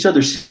finished each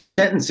other's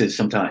sentences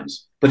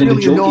sometimes, but it's in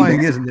really a jokey annoying,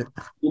 manner, isn't it?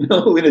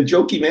 in a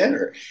jokey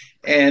manner.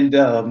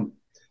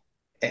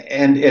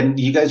 And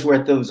you guys were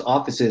at those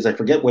offices. I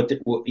forget what they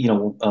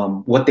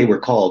were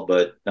called,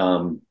 but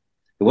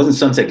it wasn't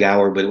Sunset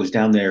Gower, but it was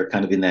down there,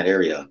 kind of in that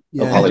area.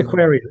 Yeah,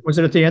 Antiquarius. Was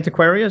it at the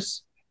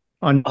Antiquarius?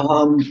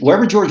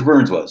 Wherever George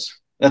Burns was.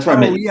 That's where I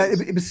met you. Yeah,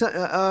 it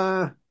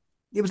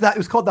was that. It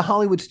was called the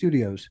Hollywood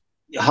Studios.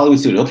 Hollywood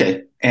Studios.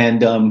 Okay,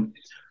 and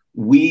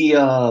we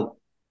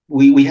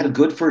had a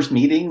good first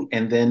meeting,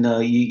 and then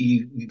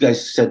you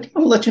guys said,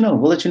 "We'll let you know.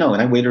 We'll let you know."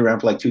 And I waited around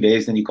for like 2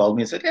 days. Then you called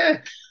me and said,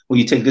 "Yeah, will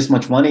you take this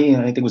much money?"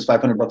 And I think it was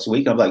 $500 a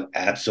week. I'm like,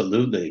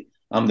 "Absolutely,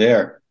 I'm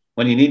there.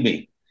 When do you need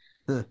me?"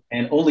 Huh.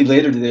 And only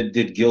later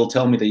did Gil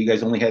tell me that you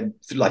guys only had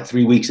like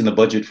 3 weeks in the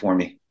budget for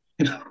me.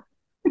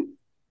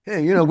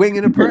 Hey,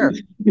 winging a prayer.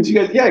 Because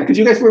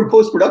you guys were in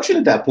post production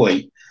at that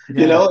point.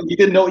 Yeah. You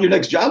didn't know what your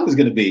next job was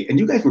going to be, and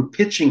you guys were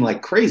pitching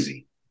like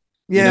crazy.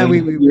 Yeah,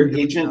 your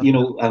agent,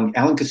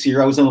 Alan Kassir,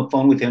 I was on the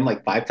phone with him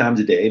like 5 times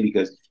a day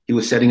because he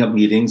was setting up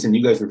meetings, and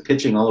you guys were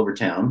pitching all over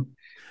town.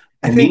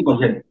 I And think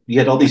meanwhile, you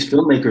had all these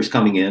filmmakers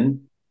coming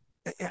in.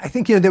 I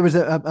think there was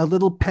a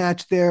little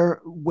patch there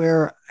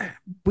where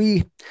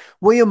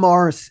William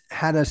Morris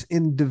had us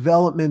in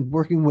development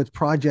working with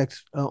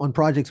projects on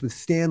projects with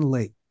Stan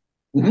Lee.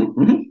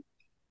 Mm-hmm, mm-hmm.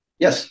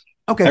 Yes.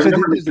 Okay, I so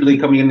remember Mr. Lee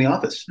coming in the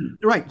office.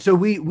 right. So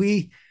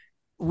we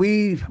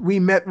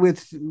met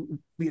with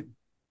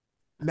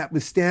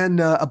Stan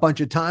a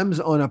bunch of times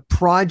on a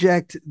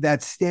project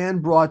that Stan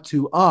brought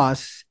to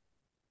us.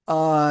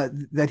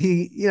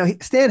 That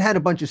Stan had a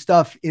bunch of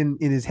stuff in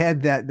his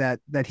head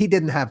that he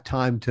didn't have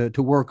time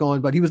to work on,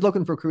 but he was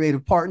looking for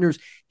creative partners.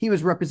 He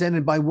was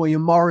represented by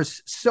William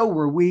Morris, so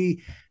were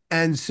we,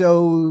 and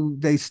so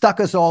they stuck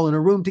us all in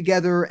a room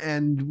together.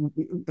 And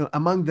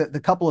among the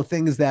couple of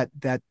things that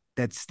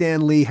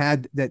Stan Lee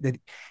had that he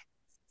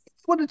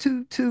wanted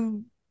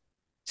to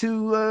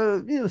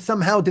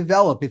somehow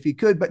develop if he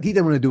could, but he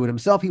didn't want to do it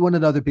himself. He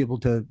wanted other people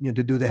to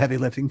to do the heavy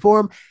lifting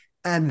for him.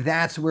 And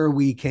that's where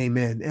we came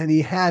in. And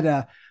he had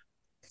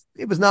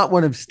it was not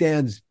one of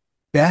Stan's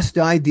best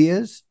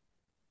ideas.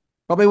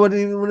 Probably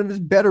wasn't even one of his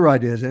better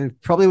ideas. And it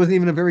probably wasn't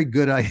even a very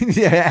good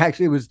idea.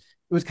 Actually, it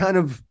was kind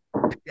of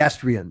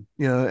pedestrian,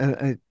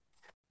 hey,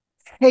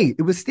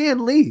 it was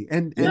Stan Lee.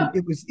 And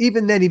it was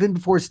even then, even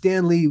before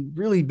Stan Lee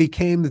really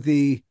became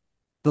the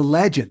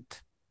legend,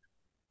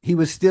 he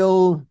was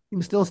still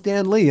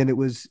Stan Lee. And it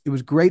was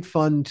great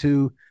fun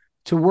to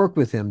work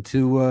with him,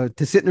 to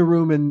sit in a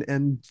room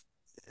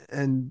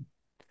and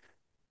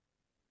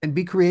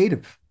be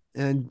creative,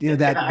 and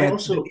that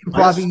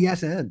improv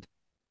yes and.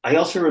 I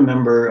also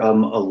remember a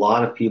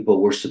lot of people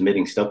were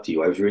submitting stuff to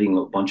you. I was reading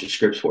a bunch of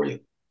scripts for you,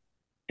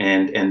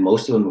 and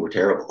most of them were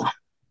terrible.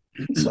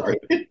 Sorry.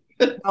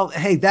 Well,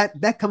 hey,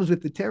 that comes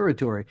with the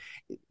territory.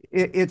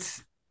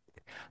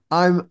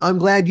 I'm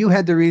glad you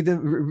had to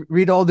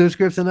read all those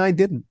scripts and I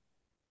didn't.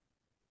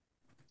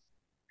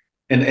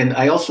 And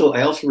I also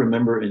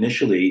remember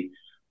initially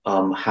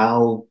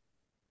how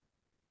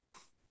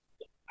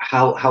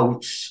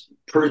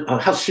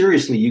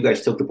seriously you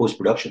guys took the post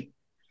production.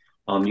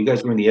 You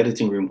guys were in the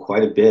editing room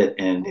quite a bit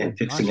and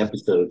fixing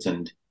episodes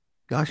and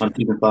on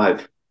season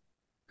 5.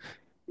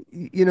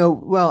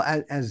 Well,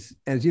 as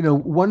you know,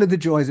 one of the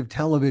joys of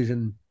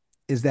television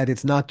is that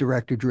it's not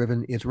director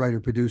driven; it's writer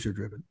producer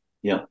driven.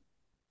 Yeah,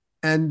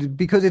 and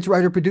because it's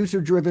writer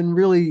producer driven,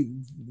 really,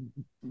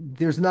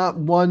 there's not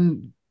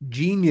one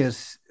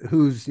genius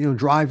who's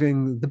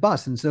driving the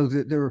bus, and so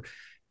there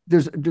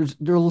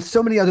are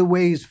so many other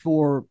ways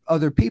for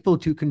other people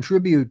to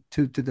contribute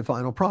to the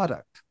final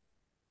product.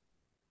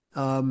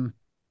 I'm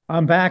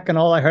back, and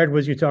all I heard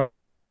was you talk.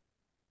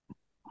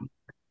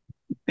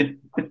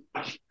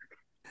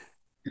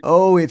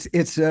 Oh,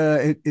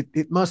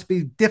 it must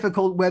be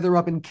difficult weather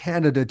up in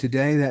Canada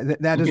today.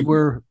 That is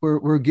where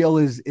Gil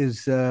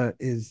is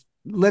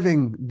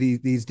living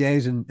these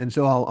days, and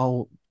so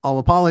I'll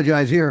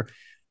apologize here.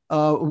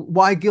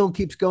 Why Gil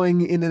keeps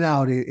going in and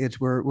out? It's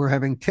we're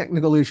having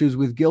technical issues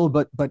with Gil,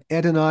 but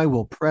Ed and I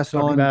will press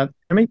on. About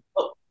me?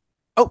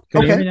 Oh,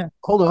 okay.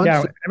 Hold on.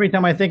 Yeah, every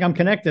time I think I'm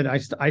connected,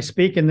 I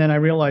speak and then I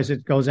realize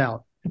it goes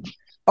out.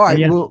 All right.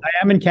 Yes,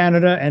 I am in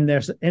Canada and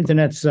their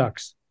internet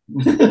sucks.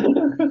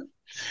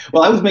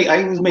 Well, I was making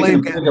a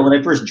point that when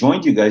I first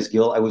joined you guys,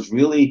 Gil, I was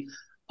really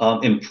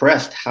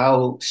impressed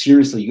how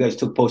seriously you guys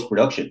took post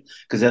production,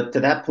 because to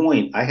that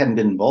point I hadn't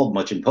been involved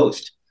much in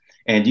post.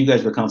 And you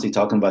guys were constantly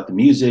talking about the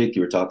music.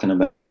 You were talking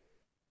about,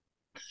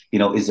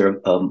 is there,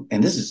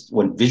 and this is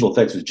when visual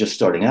effects was just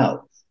starting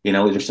out,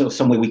 is there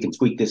some way we can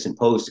tweak this in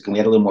post? Can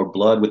we add a little more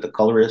blood with the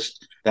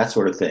colorist? That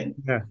sort of thing.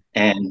 Yeah.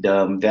 And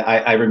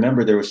I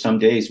remember there were some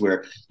days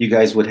where you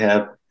guys would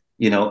have,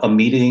 a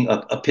meeting,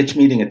 a pitch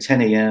meeting at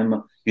 10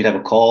 a.m. You'd have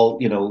a call,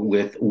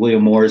 with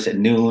William Morris at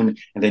noon,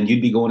 and then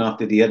you'd be going off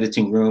to the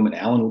editing room and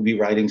Alan would be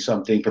writing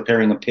something,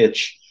 preparing a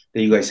pitch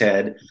that you guys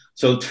had.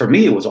 So for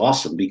me, it was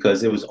awesome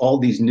because it was all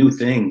these new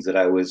things that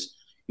I was,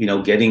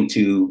 getting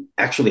to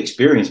actually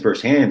experience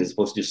firsthand as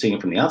opposed to just seeing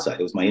it from the outside.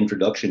 It was my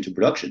introduction to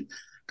production,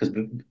 because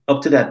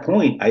up to that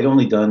point, I'd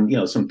only done,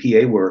 some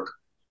PA work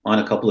on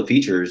a couple of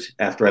features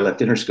after I left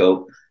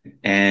Interscope.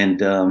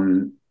 And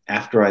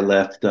after I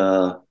left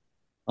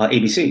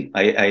ABC,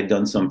 I had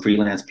done some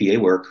freelance PA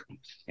work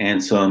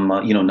and some,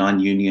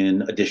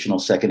 non-union additional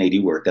second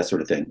AD work, that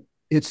sort of thing.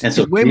 It's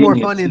way more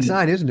fun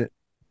inside, isn't it?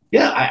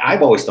 Yeah,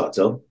 I've always thought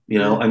so.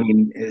 I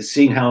mean,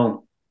 seeing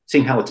how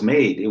it's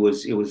made, it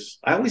was.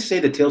 I always say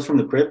that Tales from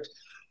the Crypt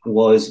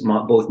was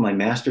both my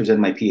master's and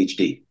my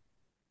PhD.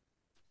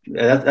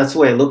 That's the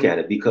way I look at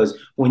it, because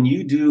when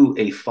you do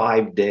a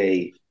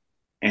 5-day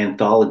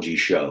anthology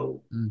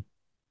show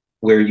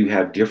where you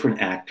have different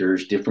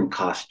actors, different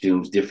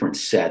costumes, different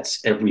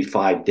sets every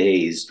 5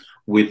 days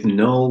with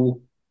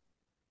no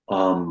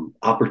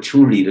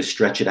opportunity to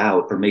stretch it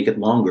out or make it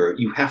longer,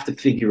 you have to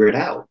figure it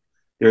out.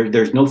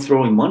 There's no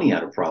throwing money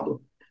at a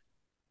problem,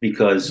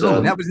 because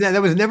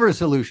that was never a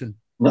solution.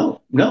 No.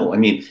 I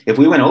mean, if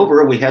we went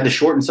over, we had to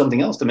shorten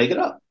something else to make it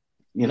up,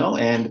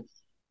 and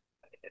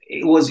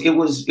it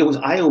was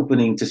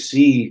eye-opening to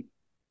see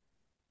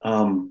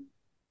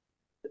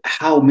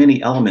how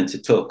many elements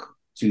it took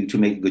to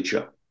make a good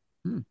show.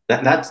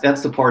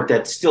 That's the part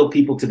that still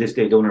people to this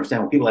day don't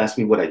understand. When people ask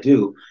me what I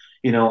do,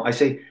 I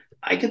say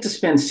I get to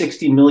spend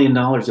 $60 million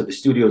of the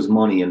studio's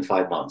money in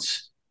 5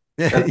 months.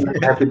 That's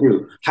what I have to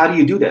do. How do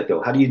you do that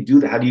though? How do you do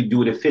that? How do you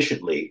do it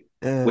efficiently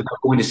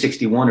without going to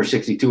 61 or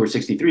 62 or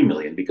 63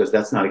 million? Because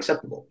that's not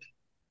acceptable.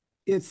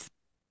 It's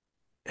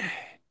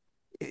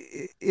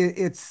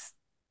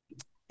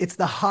it's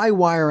the high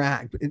wire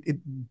act.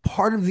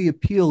 Part of the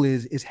appeal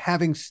is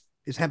having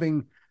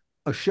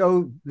a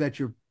show that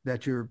you're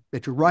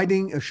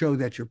writing, a show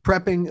that you're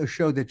prepping, a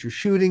show that you're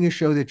shooting, a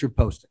show that you're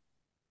posting.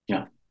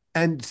 Yeah.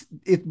 And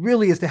it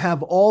really is to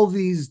have all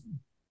these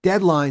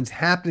deadlines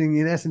happening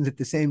in essence at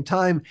the same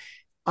time.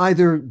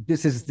 Either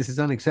this is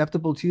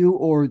unacceptable to you,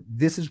 or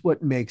this is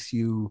what makes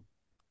you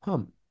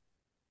hum.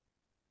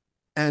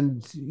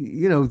 And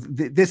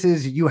this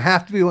is, you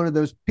have to be one of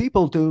those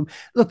people to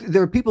look.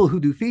 There are people who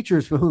do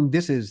features for whom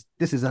this is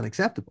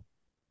unacceptable.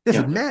 This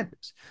is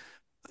madness.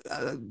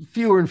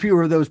 Fewer and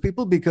fewer of those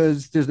people,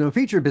 because there's no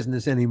feature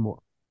business anymore.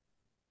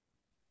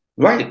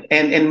 Right.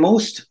 And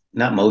most,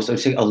 not most, I would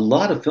say a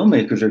lot of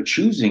filmmakers are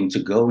choosing to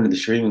go into the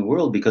streaming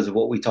world because of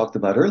what we talked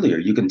about earlier.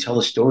 You can tell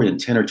a story in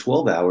 10 or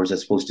 12 hours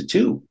as opposed to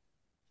 2.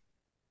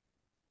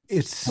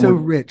 It's so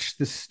rich,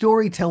 the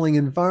storytelling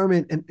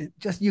environment, and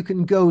just, you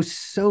can go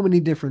so many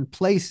different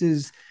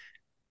places,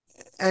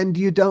 and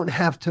you don't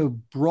have to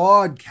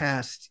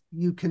broadcast.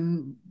 You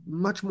can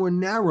much more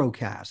narrow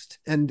cast,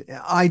 and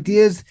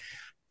ideas.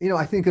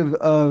 I think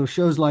of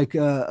shows like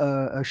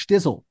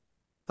Shtisel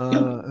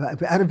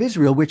out of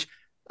Israel, which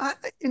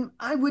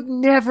I would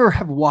never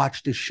have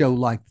watched a show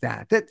like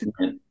that.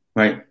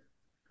 Right.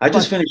 I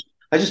just finished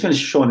a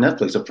show on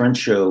Netflix, a French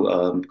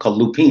show called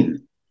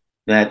Lupin,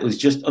 that was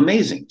just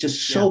amazing,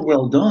 just so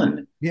well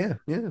done. Yeah,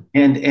 yeah.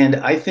 And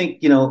I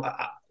think,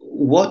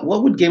 what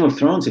would Game of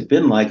Thrones have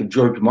been like if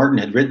George Martin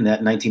had written that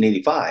in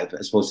 1985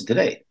 as opposed to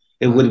today?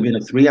 It would have been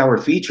a 3-hour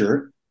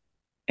feature,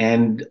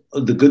 and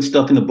the good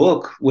stuff in the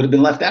book would have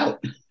been left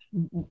out.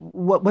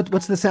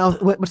 What's the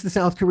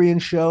South Korean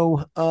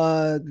show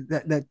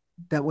that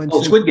went?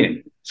 Oh, Squid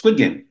Game. Squid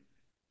Game.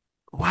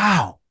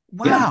 Wow.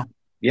 Yeah.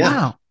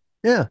 Wow.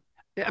 Yeah.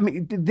 I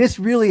mean, this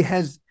really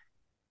has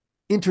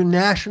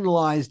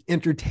internationalized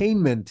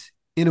entertainment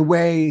in a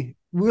way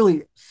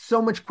really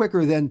so much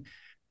quicker than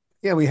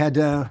we had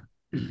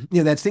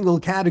that single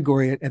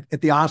category at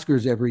the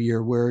Oscars every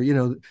year where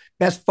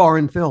best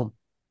foreign film,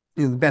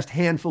 the best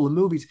handful of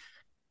movies.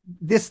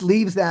 This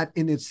leaves that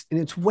in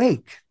its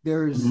wake.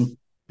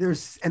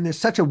 There's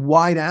such a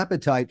wide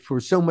appetite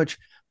for so much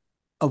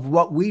of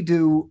what we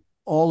do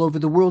all over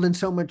the world, and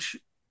so much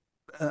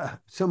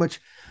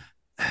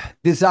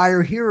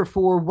desire here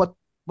for what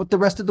the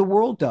rest of the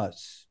world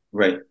does.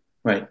 Right.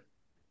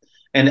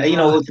 And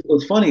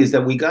what's funny is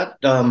that we got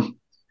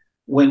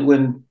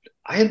when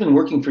I had been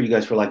working for you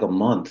guys for like a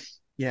month.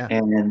 Yeah.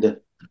 And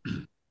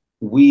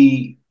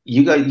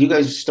you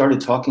guys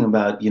started talking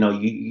about,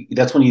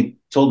 that's when you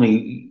told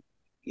me,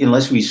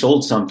 unless we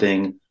sold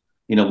something,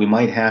 we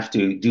might have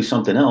to do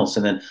something else.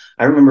 And then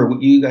I remember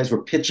you guys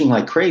were pitching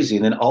like crazy.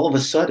 And then all of a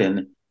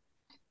sudden,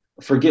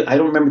 I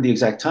don't remember the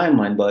exact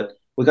timeline, but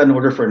we got an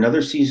order for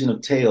another season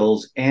of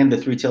Tales and the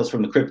 3 Tales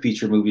from the Crypt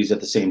feature movies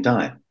at the same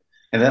time.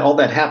 And then all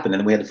that happened, and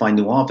then we had to find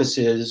new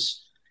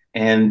offices,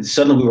 and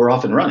suddenly we were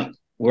off and running.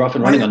 We're off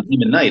and running on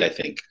Demon Knight, I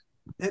think.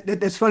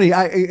 That's funny.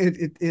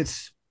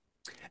 It's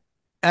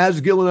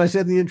as Gil and I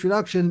said in the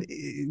introduction,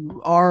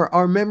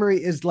 our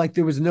memory is like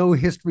there was no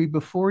history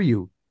before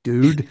you,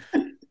 dude.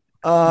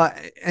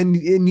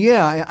 And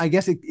yeah, I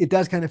guess it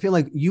does kind of feel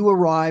like you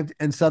arrived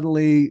and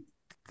suddenly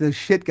the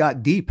shit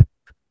got deep.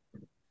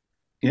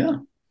 Yeah.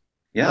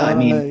 Yeah, I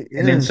mean,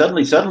 and then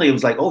suddenly it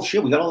was like, oh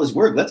shit, we got all this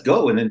work, let's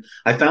go. And then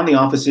I found the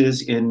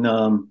offices in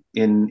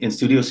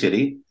Studio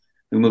City.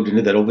 We moved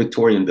into that old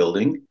Victorian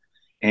building,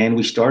 and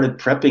we started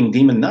prepping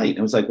Demon Knight. And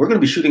it was like, we're going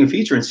to be shooting a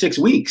feature in 6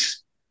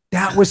 weeks.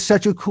 That was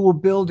such a cool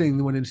building,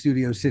 the one in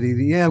Studio City.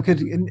 Yeah,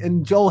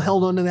 and Joel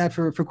held on to that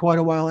for quite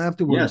a while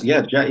afterwards.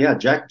 Yeah.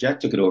 Jack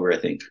took it over, I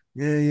think.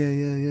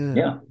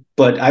 Yeah.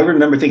 But I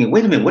remember thinking,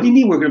 wait a minute, what do you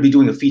mean we're going to be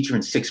doing a feature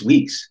in 6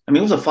 weeks? I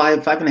mean, it was a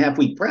 5.5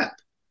 week prep.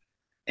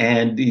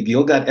 And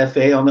Gil got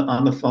FA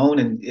on the phone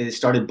and it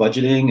started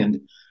budgeting,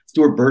 and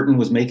Stuart Burton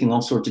was making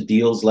all sorts of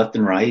deals left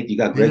and right. You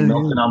got Greg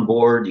Melton on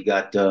board. You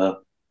got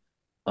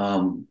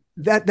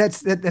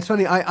that's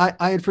funny.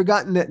 I had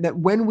forgotten that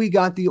when we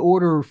got the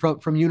order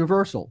from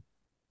Universal,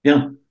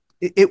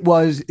 it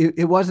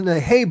wasn't a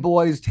hey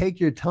boys, take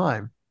your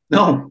time.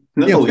 No,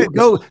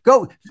 go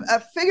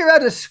figure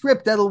out a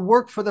script that'll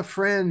work for the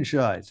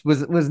franchise.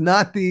 Was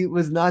not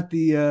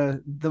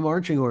the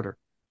marching order.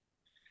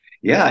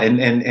 Yeah,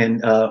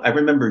 and I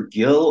remember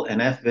Gil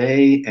and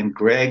FA and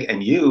Greg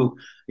and you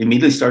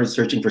immediately started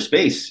searching for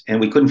space, and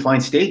we couldn't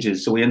find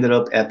stages, so we ended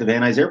up at the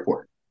Van Nuys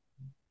Airport,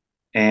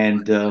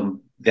 and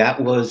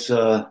that was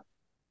the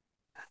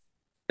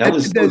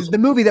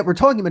movie that we're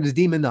talking about is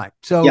Demon Knight.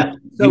 So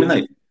Demon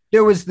Knight.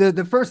 There was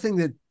the first thing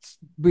that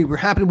we were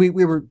happening.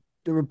 We were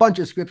there were a bunch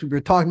of scripts we were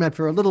talking about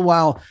for a little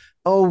while.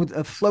 Oh,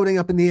 floating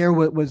up in the air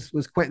was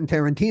Quentin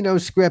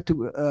Tarantino's script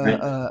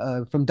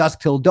Right. From Dusk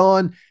Till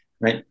Dawn.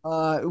 Right.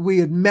 We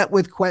had met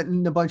with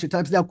Quentin a bunch of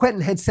times. Now,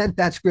 Quentin had sent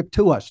that script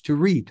to us to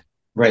read.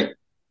 Right.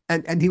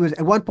 And he was,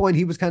 at one point,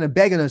 he was kind of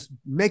begging us,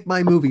 make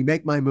my movie,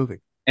 make my movie.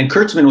 And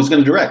Kurtzman was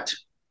going to direct.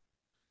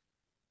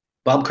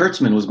 Bob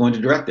Kurtzman was going to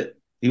direct it.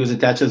 He was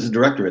attached as a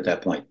director at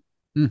that point.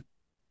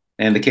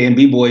 And the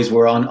K&B boys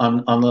were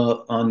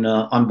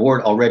on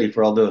board already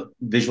for all the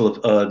visual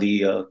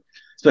the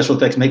special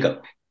effects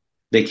makeup.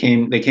 They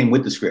came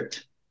with the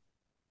script.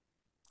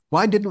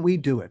 Why didn't we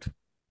do it?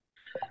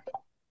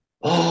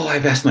 Oh,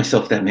 I've asked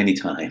myself that many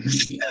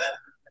times.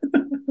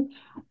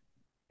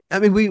 I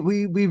mean,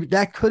 we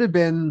that could have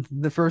been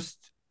the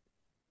first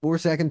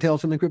 4-second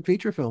Tales from the Crypt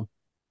feature film.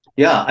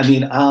 Yeah, I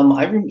mean,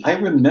 I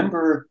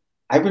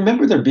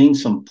remember there being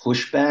some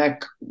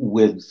pushback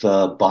with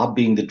Bob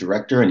being the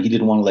director, and he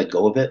didn't want to let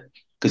go of it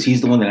because he's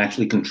the one that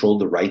actually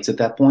controlled the rights at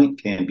that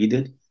point. K&B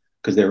did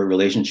because they were a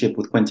relationship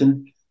with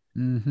Quentin,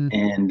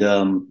 and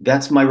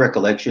that's my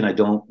recollection. I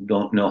don't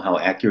know how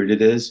accurate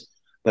it is,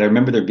 but I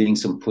remember there being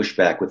some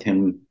pushback with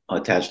him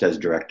attached as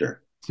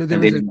director. So there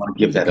was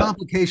a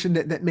complication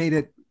that made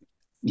it.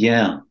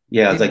 Yeah,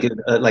 it's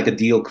like a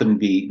deal couldn't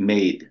be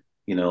made,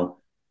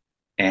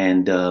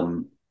 and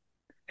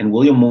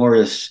William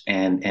Morris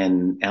and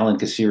Alan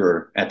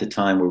Kassirer at the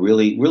time were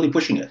really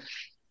pushing it.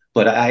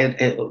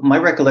 But my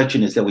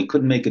recollection is that we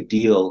couldn't make a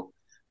deal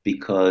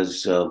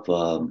because of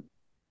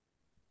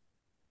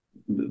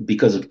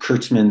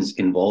Kurtzman's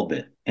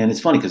involvement. And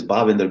it's funny because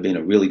Bob ended up being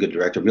a really good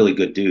director, really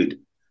good dude.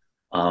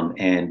 I don't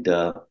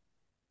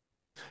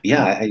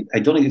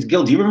think it's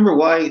Gil. Do you remember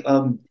why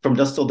From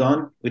Dusk Till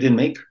Dawn we didn't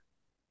make?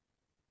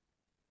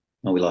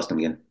 Oh, we lost him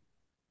again.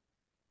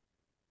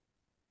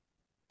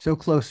 So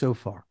close, so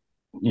far.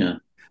 Yeah.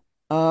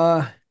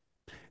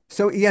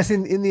 So yes,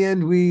 in the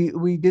end,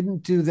 we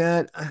didn't do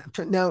that.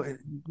 Now,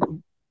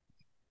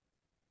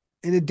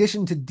 in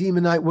addition to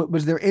Demon Knight,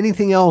 was there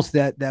anything else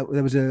that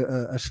was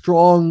a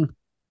strong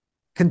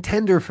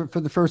contender for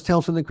the first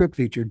Tales from the Crypt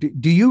feature?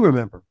 Do you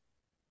remember?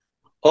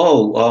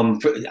 Oh,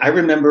 I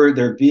remember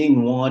there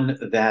being one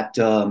that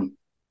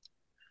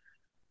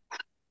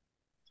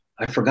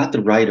I forgot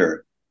the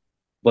writer,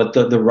 but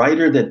the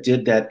writer that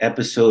did that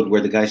episode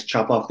where the guys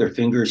chop off their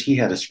fingers, he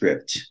had a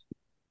script.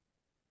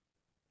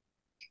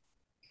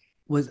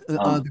 Was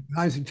the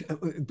guys?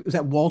 Was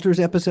that Walter's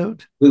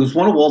episode? It was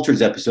one of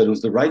Walter's episodes. It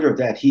was the writer of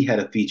that. He had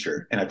a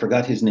feature, and I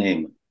forgot his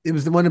name. It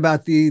was the one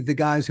about the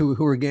guys who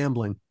were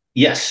gambling.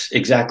 Yes,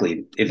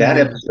 exactly. In that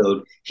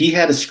episode, he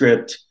had a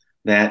script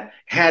that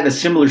had a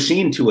similar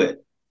scene to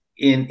it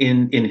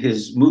in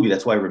his movie.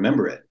 That's why I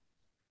remember it.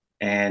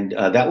 And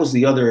that was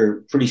the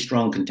other pretty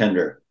strong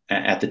contender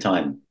at the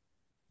time.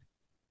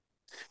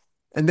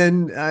 And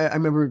then I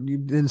remember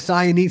then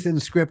Cy and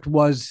Ethan's script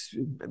was.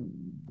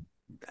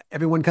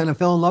 Everyone kind of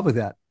fell in love with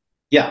that.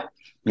 Yeah.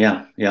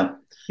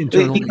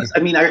 Internally. Because, I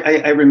mean,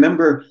 I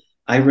remember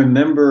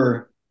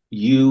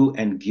you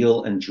and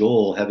Gil and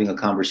Joel having a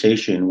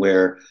conversation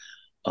where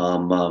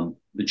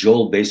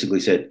Joel basically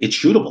said, "It's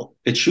shootable.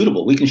 It's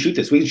shootable. We can shoot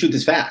this. We can shoot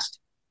this fast.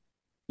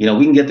 We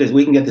can get this.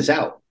 We can get this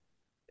out."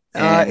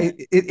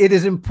 It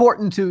is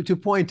important to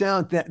point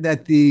out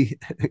that the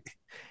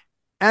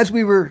as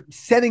we were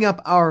setting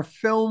up our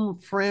film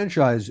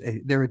franchise,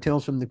 there are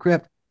Tales from the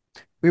Crypt.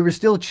 We were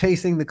still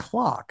chasing the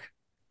clock.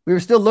 We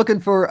were still looking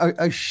for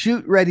a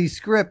shoot-ready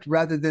script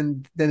rather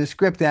than a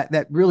script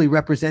that really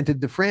represented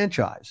the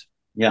franchise.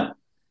 Yeah.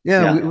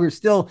 We were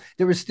still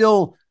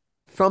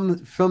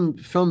from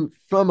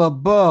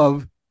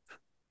above,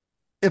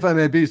 if I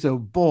may be so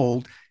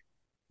bold,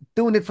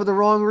 doing it for the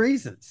wrong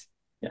reasons.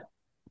 Yeah.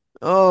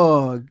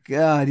 Oh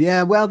God,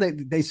 yeah. Well,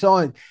 they saw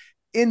it.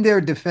 In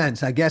their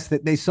defense, I guess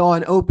that they saw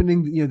an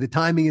opening. The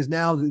timing is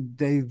now.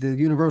 The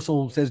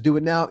Universal says do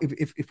it now.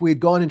 If we had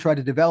gone and tried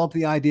to develop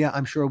the idea,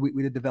 I'm sure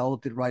we'd have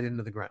developed it right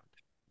into the ground.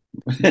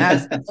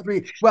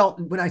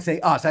 When I say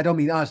us, I don't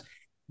mean us.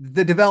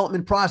 The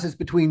development process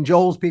between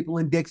Joel's people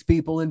and Dick's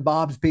people and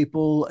Bob's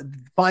people,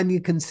 finding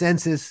a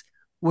consensus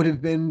would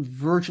have been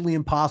virtually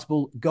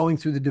impossible going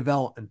through the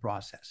development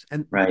process.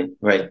 And right.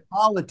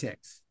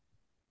 Politics.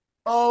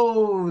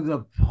 Oh,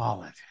 the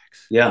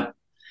politics. Yeah.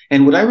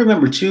 And what I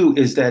remember too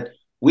is that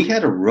we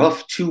had a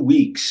rough 2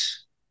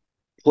 weeks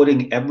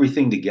putting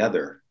everything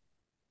together.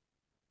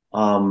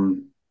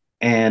 And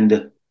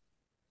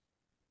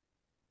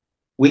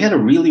we had a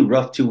really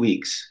rough 2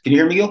 weeks. Can you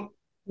hear me, Gil?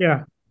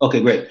 Yeah. Okay,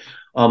 great.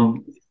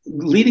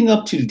 Leading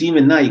up to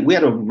Demon Knight, we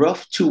had a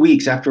rough 2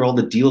 weeks after all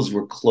the deals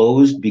were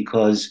closed to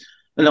close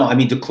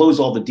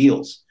all the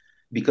deals.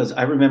 Because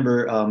I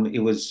remember it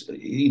was,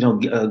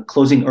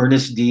 closing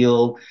Ernest's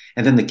deal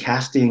and then the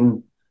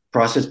casting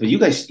process, but you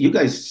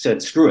guys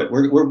said screw it,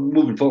 we're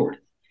moving forward.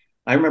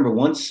 I remember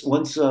once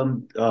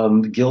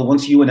Gil,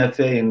 once you and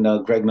FA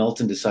and Greg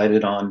Melton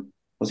decided on,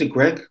 was it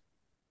Greg?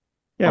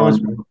 Yeah, it was.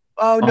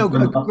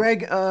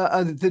 Greg,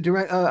 the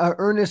direct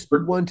Ernest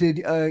wanted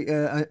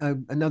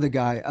another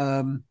guy.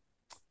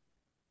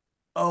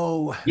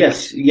 Oh,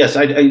 Yes,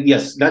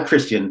 yes, not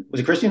Christian.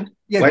 Was it Christian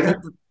yeah,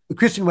 Wagner?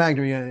 Christian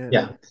Wagner. Yeah, yeah.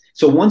 Yeah.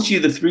 So once the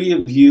three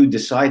of you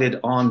decided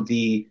on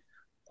the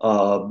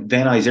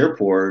Van Nuys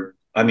Airport,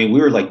 I mean,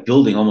 we were like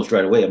building almost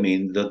right away. I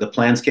mean, the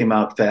plans came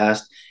out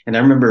fast. And I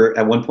remember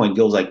at one point,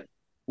 Gil's like,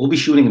 we'll be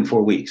shooting in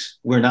 4 weeks.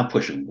 We're not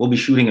pushing. We'll be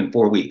shooting in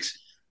 4 weeks.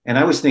 And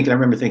I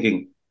remember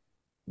thinking,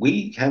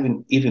 we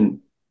haven't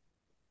even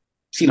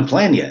seen a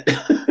plan yet.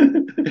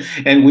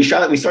 And we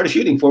started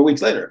shooting 4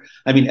 weeks later.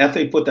 I mean,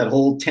 FA put that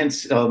whole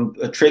tent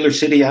trailer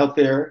city out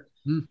there,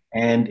 Mm.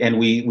 and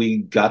we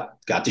got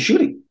to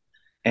shooting.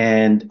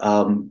 And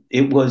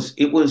it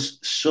was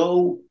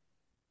so,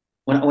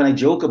 when I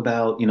joke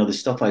about, the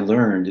stuff I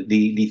learned,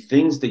 the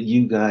things that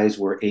you guys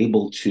were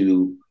able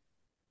to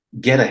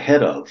get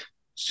ahead of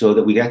so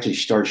that we actually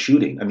start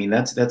shooting. I mean,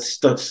 that's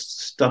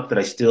stuff that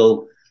I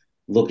still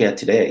look at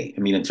today.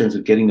 I mean, in terms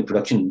of getting the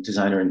production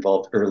designer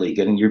involved early,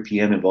 getting your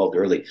PM involved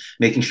early,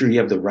 making sure you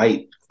have the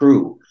right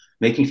crew,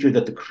 making sure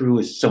that the crew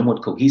is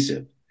somewhat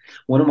cohesive.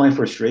 One of my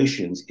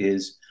frustrations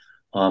is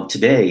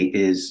today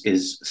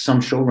is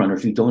some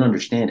showrunners who don't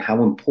understand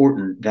how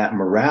important that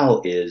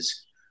morale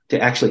is to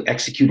actually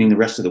executing the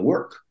rest of the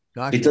work. It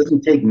Gotcha.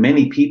 doesn't take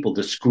many people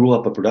to screw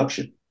up a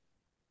production.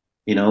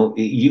 If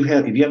you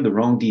have the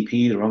wrong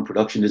DP, the wrong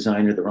production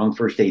designer, the wrong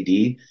first AD,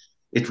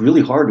 it's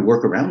really hard to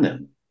work around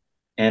them.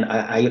 And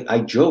I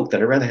joke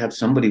that I'd rather have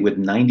somebody with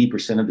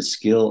 90% of the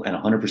skill and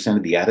 100%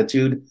 of the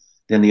attitude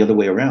than the other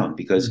way around,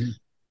 because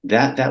Mm-hmm.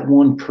 that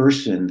one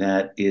person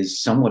that is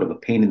somewhat of a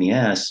pain in the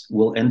ass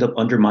will end up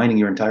undermining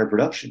your entire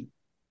production.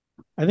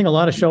 I think a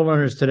lot of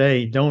showrunners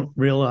today don't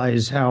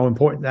realize how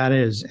important that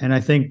is. And I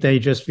think they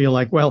just feel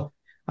like, well,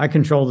 I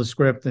control the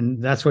script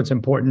and that's what's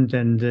important.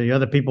 And the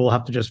other people will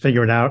have to just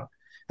figure it out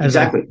as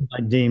Exactly.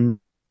 I deem.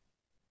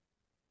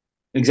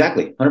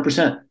 Exactly.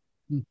 100%.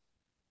 Mm.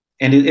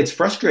 And it's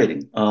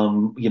frustrating,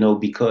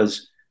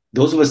 because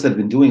those of us that have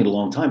been doing it a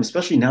long time,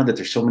 especially now that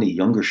there's so many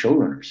younger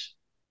showrunners,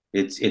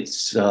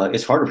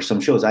 it's harder for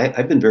some shows.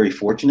 I've been very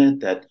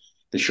fortunate that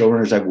the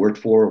showrunners I've worked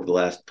for over the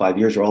last 5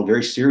 years are all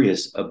very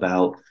serious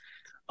about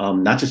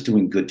not just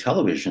doing good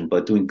television,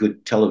 but doing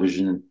good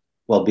television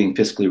while being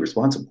fiscally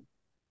responsible.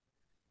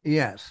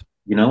 Yes.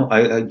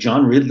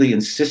 John Ridley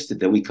insisted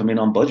that we come in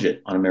on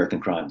budget on American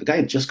Crime. The guy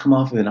had just come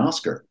off of an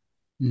Oscar.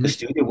 The Mm-hmm.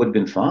 studio would have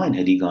been fine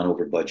had he gone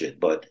over budget,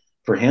 but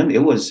for him,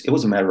 it was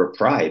a matter of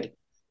pride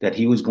that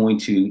he was going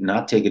to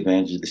not take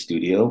advantage of the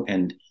studio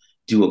and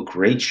do a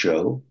great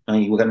show. I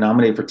mean, we got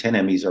nominated for 10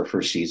 Emmys our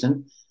first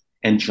season,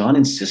 and John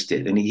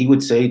insisted, and he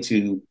would say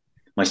to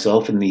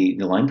myself and the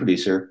line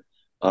producer,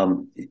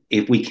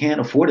 if we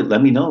can't afford it,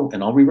 let me know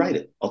and I'll rewrite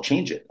it. I'll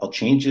change it. I'll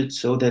change it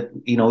so that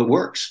it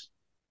works.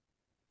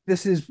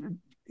 This is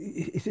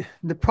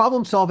the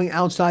problem solving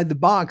outside the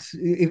box.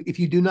 If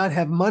you do not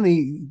have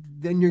money,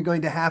 then you're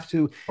going to have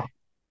to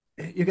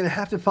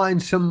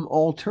find some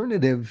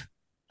alternative,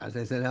 as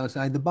I said,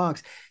 outside the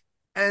box.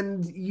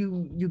 And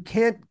you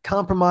can't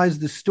compromise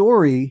the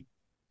story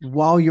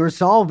while you're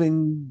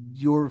solving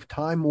your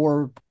time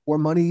or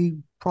money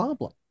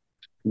problem.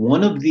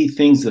 One of the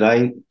things that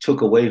I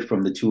took away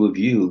from the two of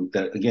you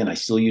that, again, I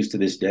still use to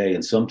this day,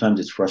 and sometimes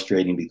it's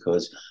frustrating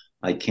because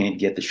I can't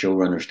get the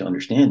showrunners to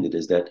understand it,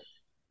 is that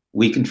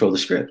we control the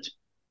script.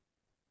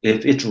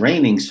 If it's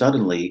raining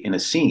suddenly in a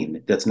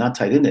scene that's not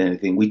tied into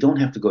anything, we don't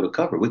have to go to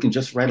cover. We can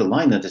just write a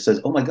line that says,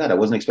 "Oh my God, I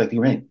wasn't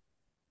expecting rain."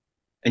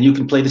 And you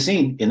can play the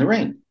scene in the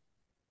rain.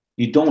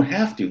 You don't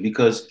have to,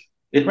 because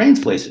it rains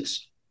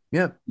places.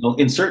 Yeah.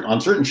 On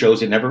certain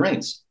shows, it never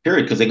rains,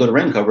 period, because they go to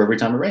rain cover every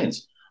time it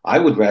rains. I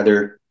would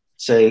rather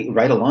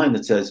write a line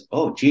that says,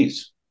 "Oh,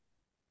 geez,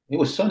 it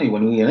was sunny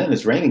when we went in.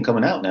 It's raining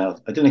coming out now.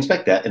 I didn't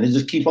expect that," and then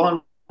just keep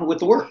on with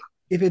the work.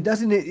 If it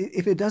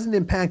doesn't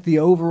impact the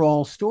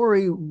overall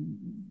story,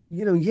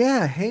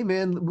 yeah, hey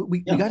man,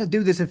 we got to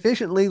do this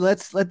efficiently.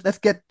 Let's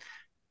get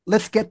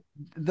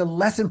the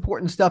less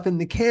important stuff in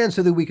the can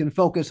so that we can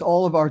focus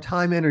all of our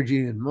time,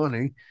 energy, and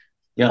money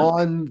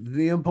on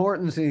the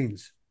important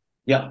scenes.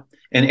 Yeah.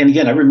 And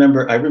again, I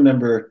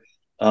remember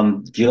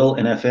Gil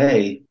and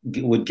FA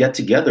would get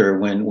together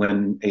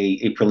when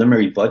a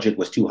preliminary budget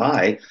was too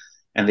high,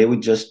 and they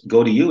would just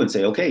go to you and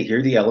say, "Okay, here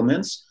are the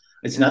elements.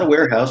 It's not a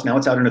warehouse. Now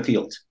it's out in a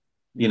field."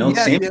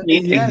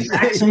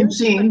 Exact same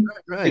scene,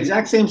 right.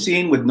 Exact same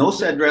scene with no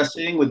set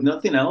dressing, with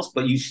nothing else,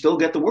 but you still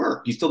get the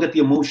work. You still get the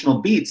emotional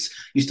beats.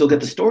 You still get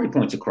the story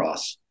points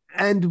across.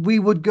 And we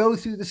would go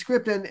through the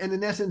script, and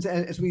in essence,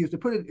 as we used to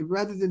put it,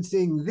 rather than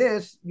seeing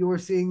this, you're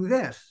seeing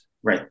this.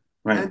 Right.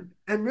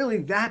 And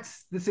really,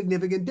 that's the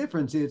significant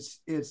difference. It's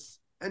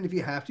and if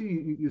you have to,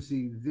 you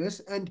see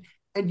this, and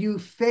you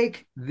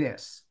fake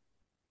this.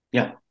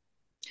 Yeah.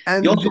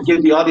 And you also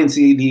give the audience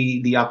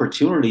the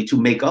opportunity to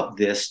make up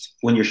this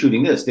when you're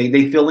shooting this.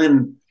 They fill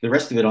in the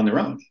rest of it on their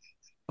own.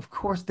 Of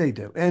course they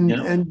do. And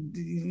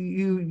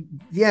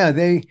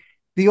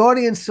the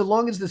audience, so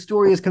long as the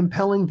story is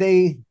compelling,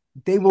 they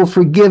will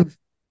forgive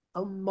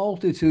a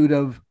multitude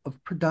of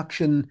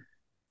production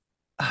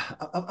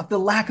of the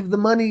lack of the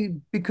money,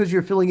 because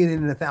you're filling it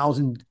in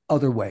 1,000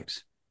 other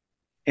ways.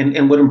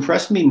 And what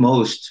impressed me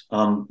most,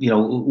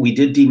 we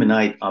did Demon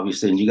Knight,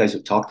 obviously, and you guys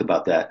have talked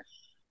about that.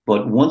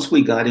 But once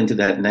we got into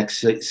that next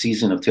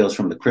season of Tales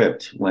from the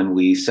Crypt, when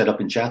we set up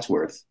in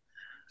Chatsworth,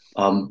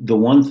 the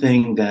one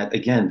thing that,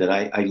 again, that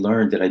I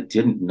learned that I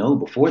didn't know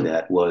before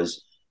that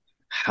was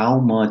how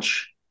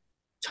much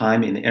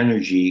time and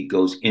energy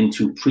goes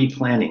into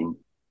pre-planning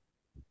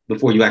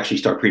before you actually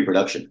start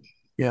pre-production.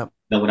 Yeah.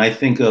 Now, when I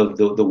think of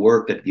the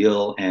work that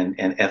Gil and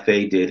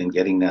FA did in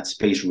getting that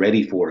space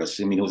ready for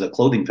us, I mean, it was a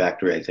clothing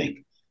factory, I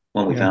think,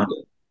 when we found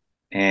it.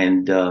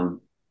 And,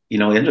 it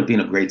ended up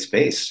being a great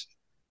space.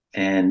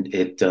 And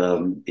it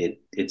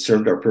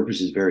served our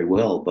purposes very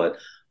well. But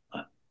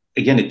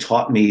again, it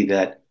taught me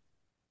that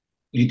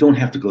you don't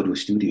have to go to a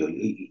studio.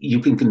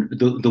 You can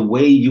the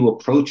way you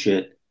approach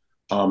it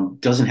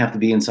doesn't have to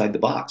be inside the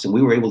box. And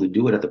we were able to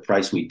do it at the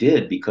price we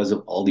did because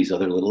of all these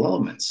other little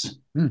elements.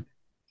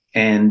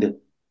 And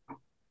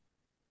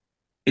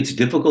it's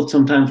difficult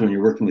sometimes when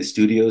you're working with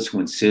studios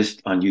who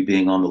insist on you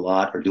being on the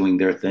lot or doing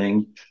their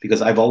thing,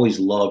 because I've always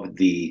loved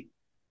the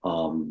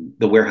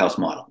warehouse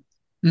model,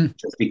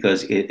 just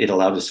because it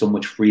allowed us so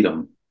much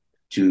freedom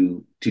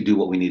to do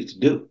what we needed to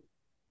do.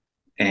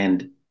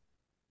 And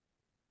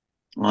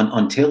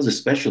on Tales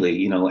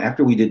especially,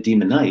 after we did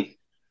Demon Knight,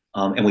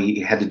 and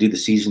we had to do the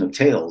season of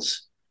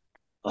Tales,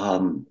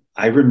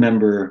 I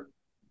remember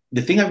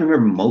the thing I remember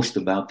most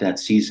about that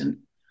season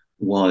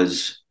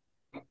was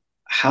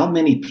how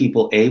many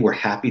people, A, were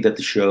happy that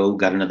the show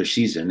got another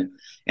season,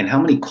 and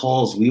how many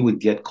calls we would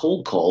get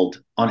cold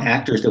called on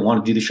actors that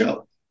wanted to do the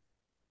show.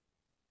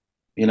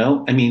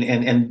 I mean,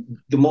 and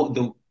the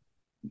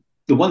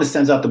one that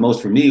stands out the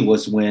most for me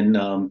was when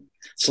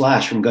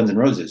Slash from Guns N'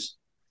 Roses.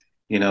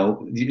 You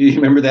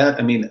remember that?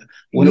 I mean,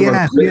 one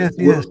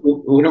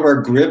of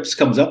our grips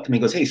comes up to me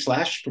and goes, "Hey,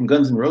 Slash from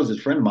Guns N' Roses,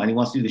 friend of mine, he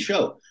wants to do the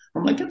show."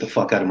 I'm like, "Get the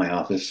fuck out of my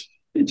office.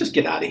 Just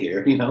get out of here,"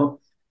 And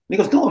he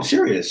goes, "No, I'm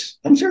serious.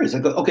 I'm serious." I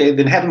go, "Okay,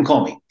 then have him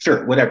call me.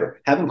 Sure,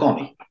 whatever. Have him call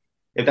me.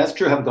 If that's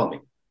true, have him call me."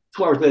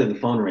 2 hours later, the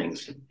phone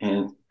rings.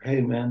 And, "Hey,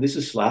 man, this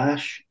is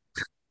Slash.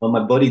 My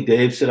buddy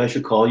Dave said I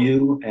should call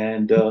you."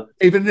 And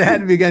even it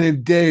had to be a guy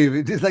named Dave.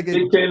 It's just like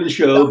big fan of the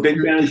show.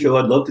 Big fan of the show.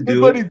 I'd love to do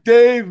it. My buddy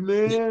Dave,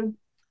 man.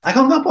 I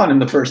hung up on him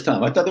the first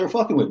time. I thought they were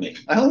fucking with me.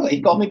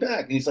 He called me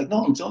back, and he's like,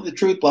 "No, I'm telling the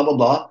truth, blah, blah,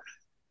 blah."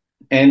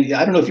 And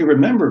I don't know if you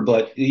remember,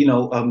 but,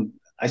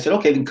 I said,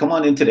 "Okay, then come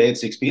on in today at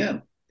 6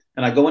 p.m.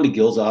 And I go into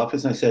Gil's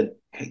office, and I said,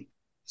 "Hey,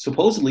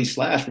 supposedly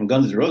Slash from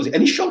Guns N' Roses."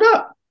 And he showed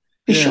up.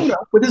 He showed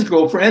up with his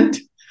girlfriend.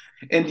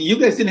 And you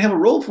guys didn't have a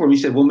role for him. He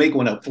said, "We'll make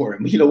one up for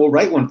him. We'll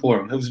write one for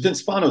him." It was Vince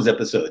Spano's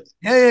episode.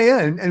 Yeah.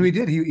 And we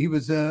did. He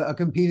was a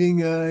competing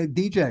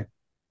DJ.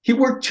 He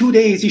worked 2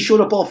 days. He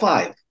showed up all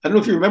 5. I don't know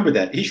if you remember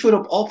that. He showed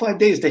up all 5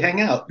 days to hang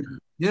out.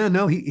 Yeah,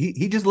 no,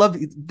 he just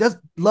does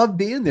love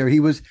being there. He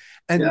was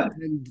and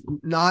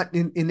not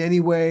in any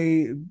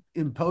way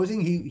imposing.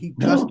 He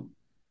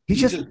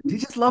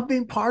just loved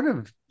being part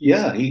of.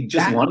 Yeah, he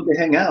just wanted to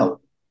hang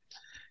out.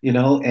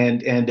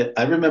 And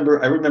I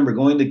remember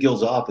going to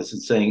Gil's office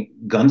and saying,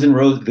 "Guns N'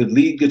 Roses, the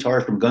lead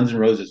guitarist from Guns N'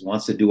 Roses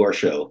wants to do our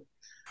show."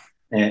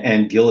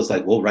 And Gil is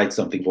like, "We'll write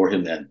something for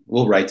him then.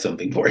 We'll write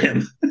something for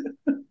him."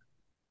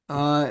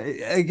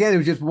 Again, it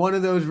was just one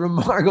of those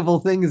remarkable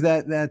things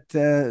that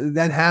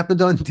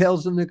happened on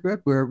Tales from the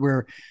Crypt,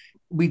 where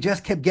we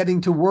just kept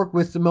getting to work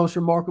with the most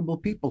remarkable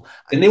people.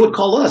 And they would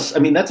call us. I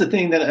mean, that's the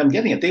thing that I'm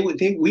getting at.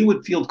 We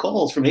would field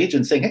calls from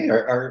agents saying, "Hey,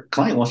 our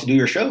client wants to do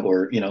your show,"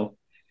 or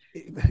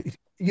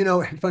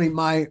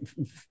funny,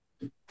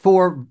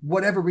 for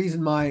whatever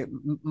reason,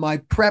 my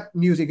prep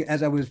music,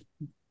 as I was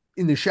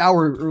in the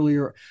shower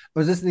earlier, I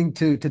was listening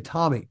to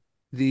Tommy.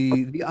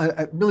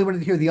 I really wanted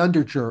to hear the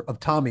underture of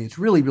Tommy. It's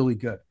really, really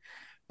good.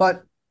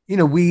 But,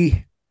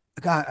 we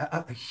got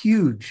a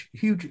huge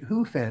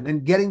Who fan,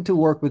 and getting to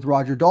work with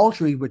Roger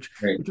Daltrey, which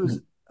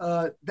was,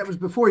 that was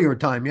before your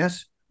time.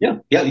 Yes. Yeah.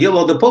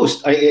 Well, the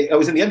Post, I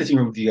was in the editing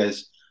room with you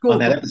guys on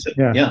that episode.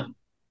 Yeah.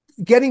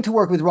 Getting to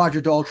work with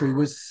Roger Daltrey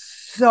was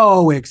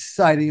so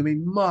exciting. I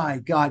mean, my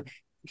God,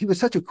 he was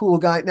such a cool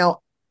guy.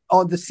 Now,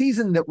 on the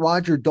season that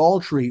Roger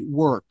Daltrey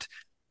worked,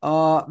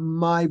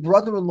 my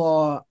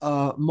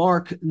brother-in-law,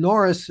 Mark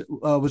Norris,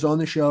 was on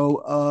the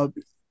show,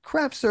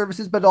 craft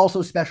services, but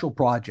also special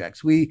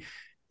projects. We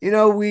had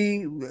a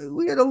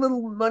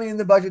little money in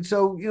the budget.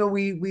 So,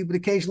 we would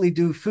occasionally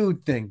do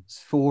food things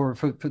for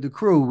the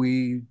crew.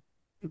 We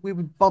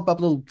would bump up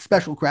a little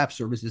special craft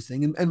services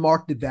thing. And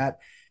Mark did that.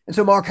 And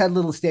so Mark had a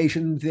little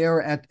station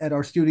there at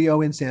our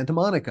studio in Santa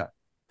Monica.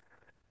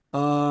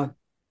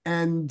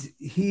 And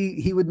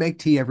he would make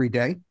tea every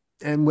day.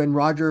 And when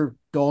Roger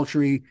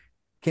Daltrey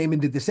came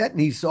into the set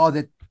and he saw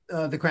that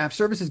the craft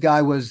services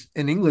guy was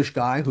an English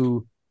guy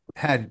who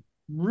had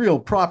real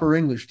proper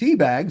English tea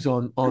bags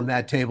on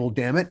that table,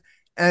 damn it,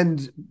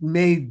 and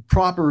made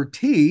proper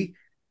tea.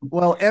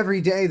 Well,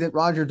 every day that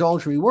Roger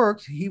Daltrey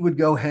worked, he would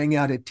go hang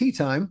out at tea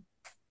time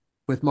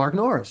with Mark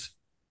Norris.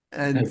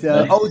 And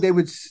they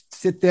would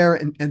sit there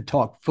and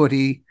talk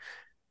footy.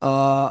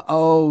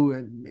 Whatever.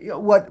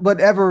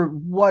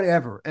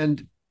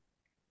 And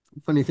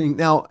funny thing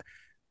now,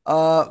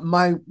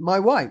 my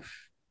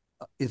wife,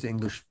 is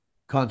English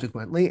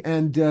consequently,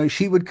 and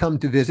she would come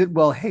to visit.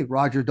 Well, hey,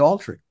 Roger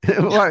Daltrey,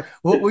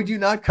 what would you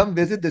not come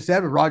visit the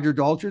set with Roger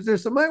Daltrey there?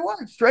 So my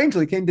wife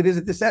strangely came to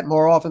visit the set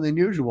more often than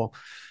usual,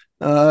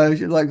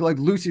 like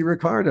Lucy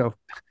Ricardo.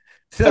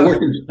 So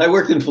I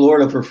worked in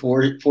Florida for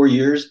 4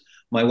 years.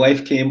 My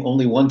wife came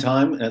only one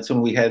time, and that's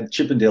when we had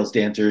Chippendales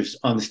dancers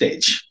on the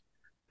stage.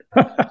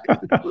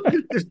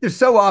 they're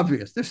so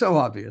obvious. They're so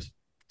obvious.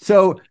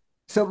 So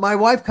my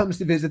wife comes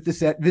to visit the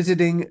set,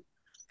 visiting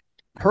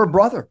her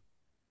brother.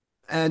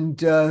 And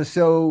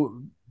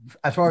so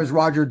as far as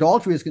Roger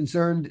Daltrey is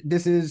concerned,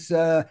 this is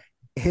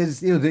his,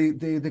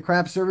 the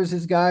craft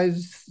services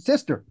guy's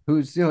sister,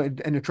 who's,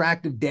 an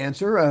attractive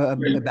dancer, a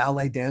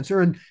ballet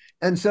dancer.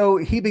 And so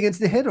he begins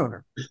to hit on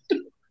her.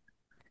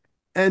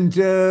 And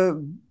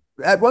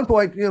at one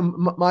point,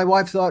 my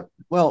wife thought,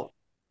 well,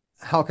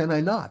 how can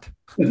I not?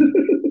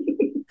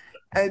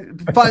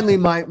 And finally,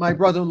 my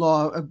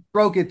brother-in-law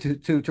broke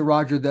it to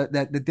Roger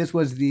that this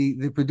was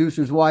the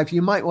producer's wife.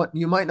 You might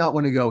not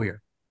want to go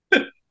here.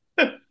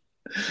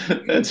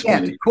 That's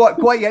funny.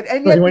 Quite yet,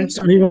 and yet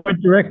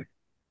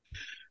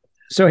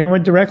So he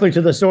went directly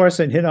to the source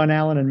and hit on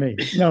Alan and me.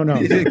 No.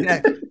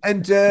 Exactly.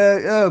 And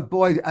oh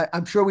boy,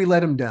 I'm sure we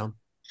let him down.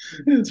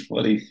 It's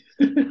funny.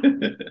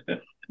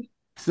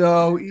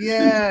 So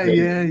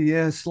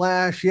yeah.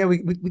 Slash, yeah,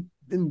 we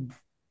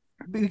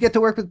get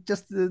to work with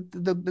just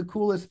the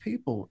coolest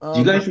people. Do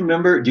you guys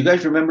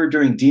remember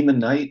during Demon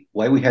Night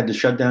why we had to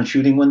shut down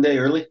shooting one day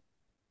early?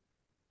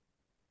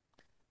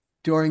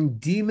 During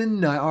Demon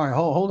Night, all right,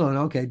 hold on.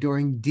 Okay,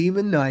 during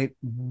Demon Night,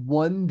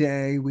 one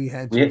day we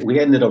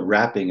ended up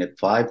wrapping at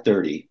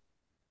 5:30,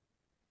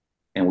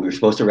 and we were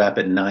supposed to wrap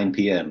at 9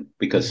 p.m.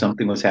 because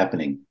something was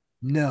happening.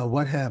 No,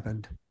 what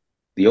happened?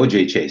 The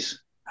OJ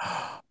chase.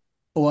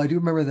 Oh, I do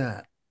remember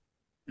that.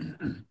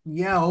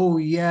 Yeah. Oh,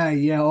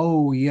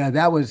 yeah.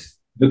 That was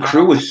the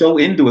crew was so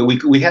into it.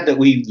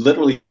 We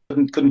literally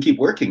couldn't keep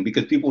working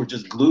because people were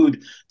just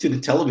glued to the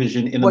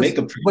television in the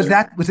makeup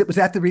trailer. Was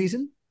that the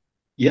reason?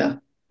 Yeah.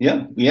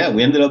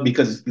 We ended up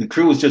because the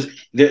crew was just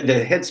the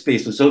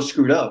headspace was so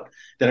screwed up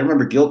that I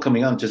remember Gil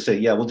coming on and just say,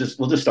 "Yeah, we'll just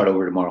start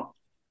over tomorrow."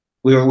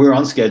 We were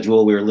on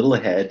schedule. We were a little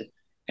ahead,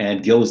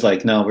 and Gil was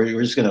like, "No,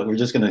 we're just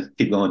gonna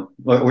keep going.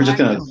 We're just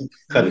gonna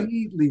cut it."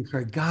 Completely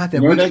forgot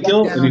that. Remember that,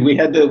 Gil? I mean, we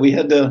had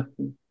to.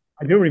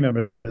 I do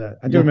remember that.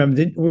 I do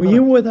remember. Were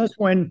you with us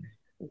when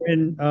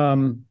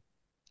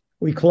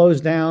we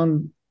closed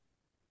down?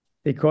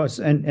 Because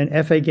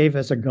and FA gave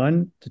us a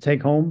gun to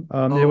take home.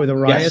 There were the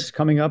riots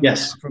coming up.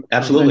 Yes,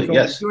 absolutely.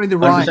 Yes, during the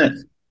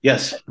riots.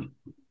 Yes,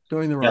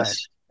 during the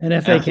riots.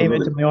 And FA came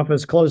into my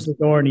office, closed the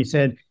door, and he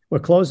said, "We're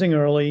closing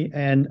early,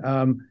 and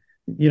I'm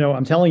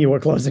telling you, we're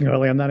closing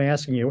early. I'm not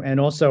asking you. And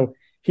also,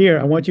 here,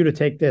 I want you to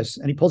take this."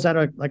 And he pulls out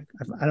I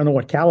don't know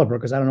what caliber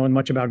because I don't know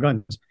much about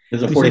guns.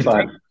 It's a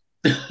 45.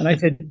 And I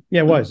said,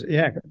 "Yeah, it was,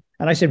 yeah."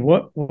 And I said,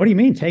 "What do you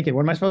mean, take it?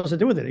 What am I supposed to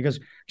do with it?" He goes,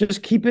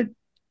 "Just keep it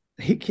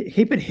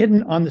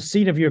hidden on the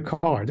seat of your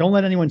car. Don't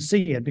let anyone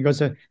see it because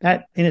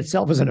that in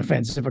itself is an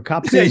offense. If a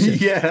cop sees it,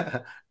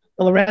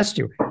 they'll arrest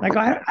you." I go,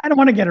 I don't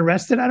want to get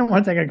arrested. I don't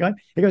want to take a gun."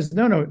 He goes,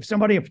 No. If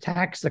somebody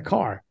attacks the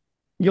car,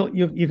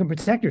 you can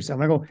protect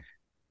yourself. And I go,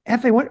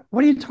 "F.A., what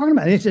are you talking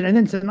about?" And he said, "And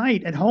then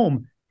tonight at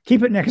home,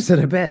 keep it next to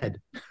the bed."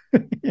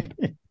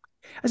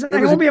 I said,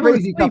 "It was a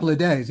crazy couple of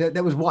days.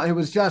 That was why it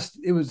was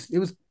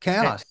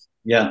chaos."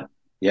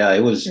 Yeah,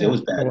 it was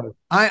bad.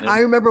 I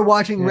remember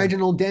watching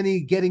Reginald Denny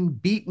getting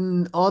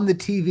beaten on the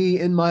TV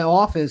in my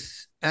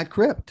office at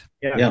Crypt.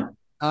 Yeah.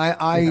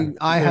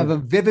 I have a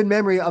vivid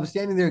memory of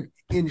standing there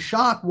in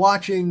shock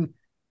watching.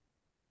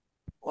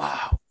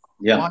 Wow.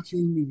 Yeah.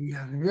 Watching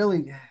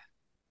really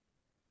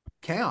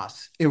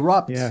chaos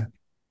erupt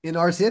in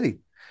our city.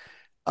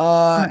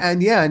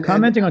 And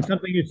commenting on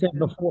something you said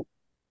before.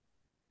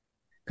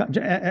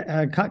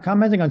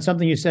 Commenting on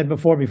something you said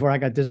before I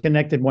got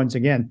disconnected once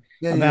again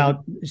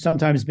about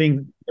sometimes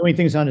doing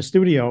things on a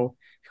studio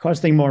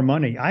costing more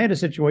money. I had a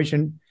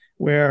situation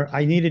where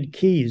I needed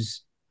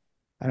keys,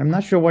 and I'm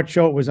not sure what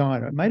show it was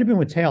on. It might have been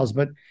with Tales,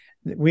 but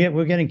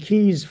we're getting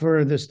keys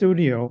for the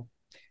studio,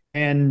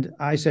 and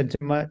I said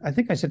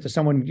to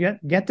someone,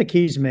 get the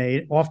keys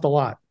made off the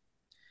lot.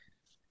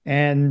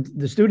 And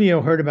the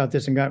studio heard about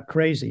this and got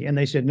crazy, and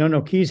they said,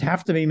 no, keys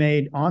have to be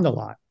made on the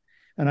lot.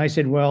 And I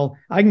said, well,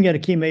 I can get a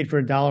key made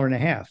for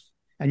 $1.50,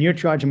 and you're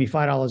charging me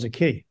 $5 a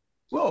key.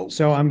 Whoa!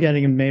 So I'm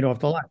getting them made off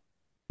the lot.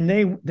 And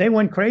they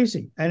went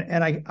crazy.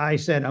 And I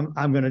said,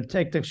 I'm going to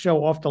take the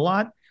show off the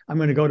lot. I'm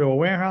going to go to a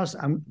warehouse.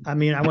 I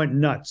went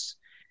nuts.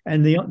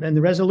 And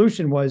the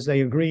resolution was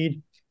they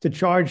agreed to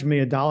charge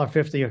me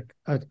 $1.50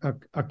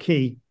 a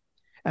key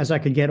as I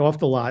could get off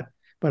the lot,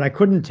 but I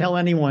couldn't tell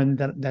anyone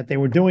that they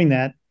were doing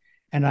that,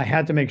 and I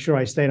had to make sure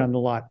I stayed on the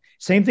lot.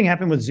 Same thing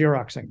happened with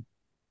Xeroxing.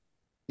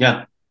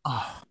 Yeah.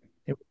 Oh,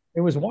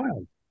 it was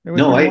wild.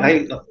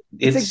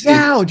 It's a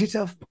gouge. It's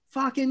a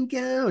fucking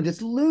gouge.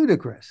 It's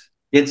ludicrous.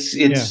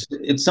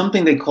 It's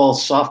something they call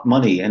soft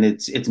money, and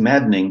it's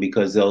maddening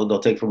because they'll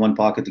take from one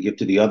pocket to give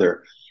to the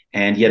other,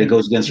 and yet it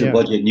goes against your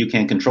budget, and you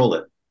can't control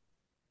it.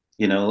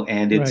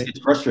 and Right. it's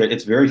frustrating.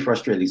 It's very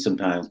frustrating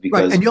sometimes Right.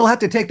 because And you'll have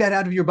to take that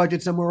out of your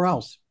budget somewhere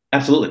else.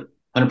 absolutely,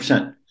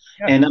 100%.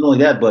 Yeah. And not only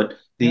that, but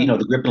Yeah.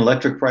 the grip and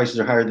electric prices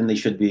are higher than they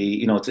should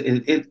be.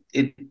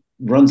 It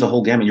runs a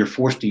whole gamut. You're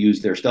forced to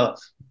use their stuff.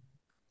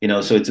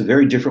 So it's a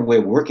very different way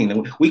of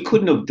working. We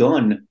couldn't have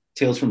done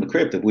Tales from the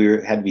Crypt if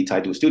had to be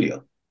tied to a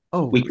studio.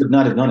 Oh, We could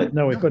not have done it.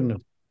 No, we couldn't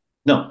have.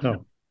 No,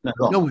 No. not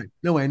at all. no way.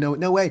 No way.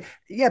 No way.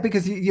 Yeah,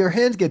 because your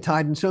hands get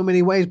tied in so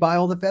many ways by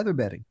all the feather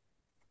bedding.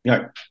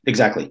 Yeah,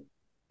 exactly.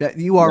 That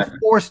you are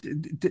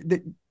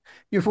Exactly.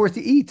 you're forced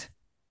to eat.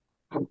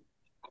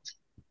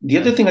 The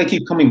other thing I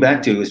keep coming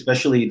back to,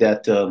 especially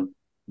that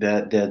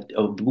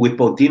with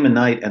both Demon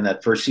Knight and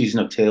that first season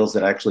of Tales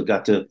that I actually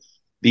got to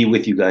be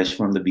with you guys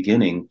from the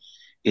beginning,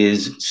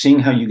 is seeing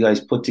how you guys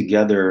put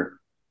together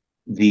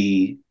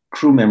the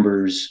crew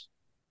members,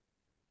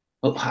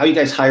 how you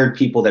guys hired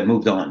people that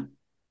moved on,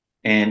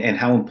 and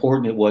how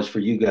important it was for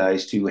you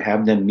guys to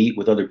have them meet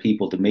with other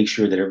people to make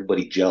sure that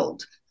everybody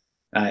gelled.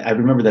 I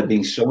remember that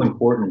being so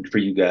important for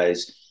you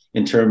guys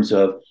in terms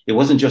of it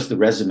wasn't just the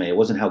resume, it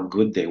wasn't how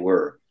good they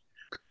were.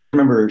 I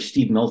remember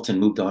Steve Melton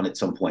moved on at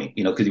some point,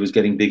 because he was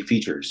getting big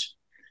features,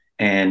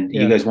 and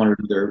Yeah. you guys wanted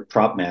their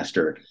prop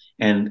master.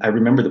 And I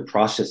remember the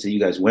process that you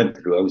guys went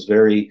through. It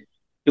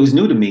was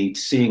new to me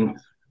seeing,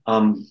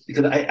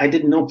 because I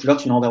didn't know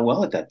production all that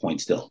well at that point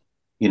still,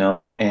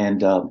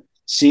 and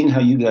seeing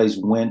how you guys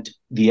went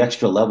the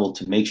extra level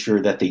to make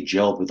sure that they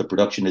gelled with the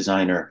production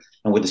designer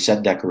and with the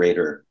set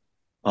decorator,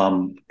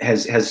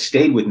 has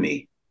stayed with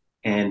me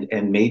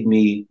and made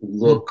me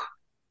look,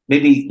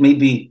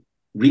 maybe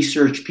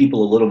research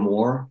people a little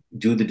more,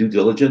 do the due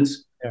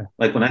diligence. Yeah.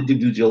 Like when I do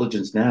due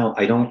diligence now,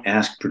 I don't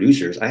ask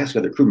producers, I ask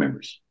other crew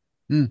members.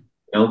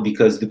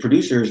 Because the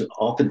producers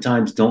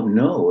oftentimes don't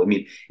know. I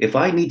mean, if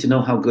I need to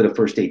know how good a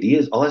first AD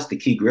is, I'll ask the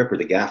key grip or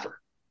the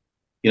gaffer,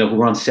 who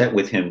are on set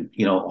with him,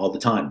 all the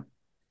time.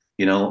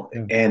 Yeah.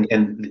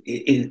 And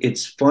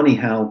it's funny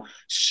how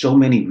so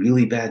many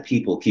really bad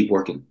people keep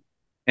working,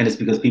 and it's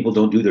because people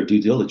don't do their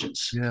due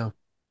diligence. Yeah.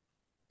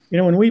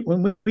 When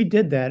we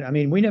did that, I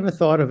mean, we never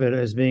thought of it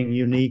as being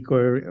unique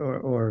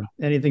or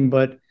anything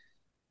but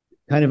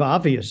kind of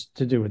obvious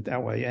to do it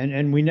that way.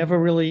 And we never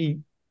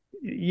really,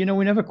 we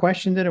never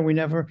questioned it, and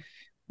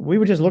we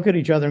would just look at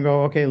each other and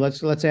go, okay,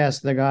 let's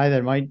ask the guy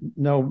that might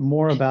know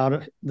more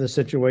about the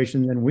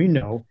situation than we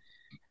know.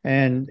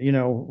 And,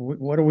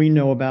 what do we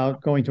know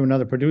about going to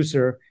another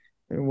producer?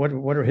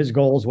 What are his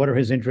goals? What are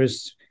his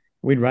interests?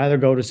 We'd rather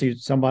go to see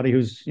somebody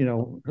who's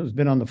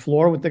been on the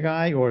floor with the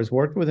guy, or has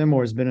worked with him,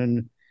 or has been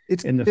in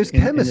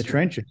the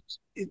trenches.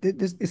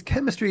 This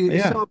chemistry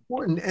is so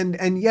important.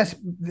 And yes,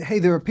 hey,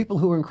 there are people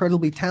who are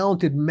incredibly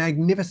talented,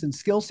 magnificent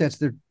skill sets.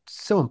 They're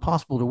so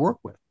impossible to work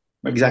with.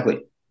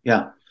 Exactly.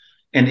 Yeah.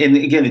 And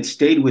again, it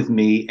stayed with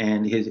me,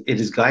 and it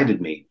has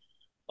guided me.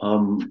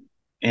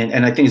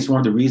 And I think it's one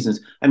of the reasons.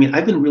 I mean,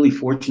 I've been really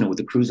fortunate with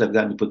the crews I've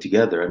gotten to put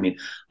together. I mean,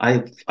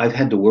 I've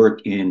had to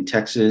work in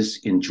Texas,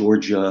 in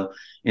Georgia,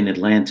 in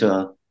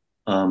Atlanta,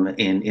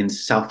 in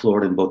South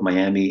Florida, in both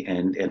Miami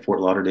and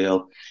Fort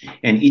Lauderdale.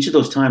 And each of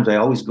those times, I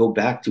always go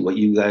back to what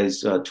you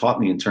guys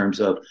taught me in terms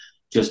of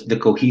just the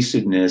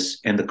cohesiveness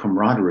and the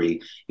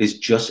camaraderie is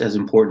just as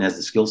important as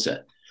the skill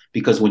set.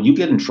 Because when you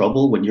get in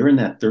trouble, when you're in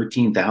that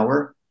 13th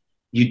hour,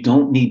 you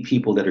don't need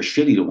people that are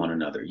shitty to one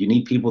another. You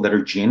need people that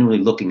are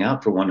genuinely looking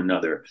out for one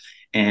another.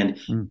 And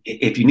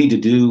if you need to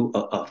do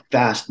a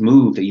fast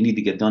move that you need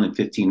to get done in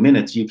 15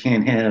 minutes, you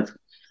can't have,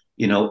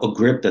 a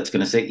grip that's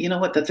going to say,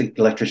 what, that's an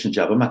electrician's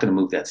job. I'm not going to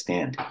move that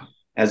stand.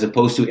 As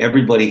opposed to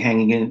everybody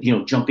hanging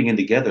in, jumping in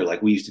together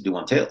like we used to do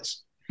on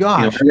Tales.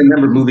 Gosh. I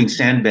remember moving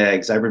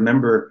sandbags. I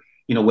remember,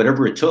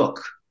 whatever it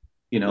took.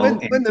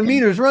 When the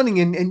meter's running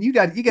and you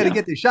got to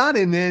get the shot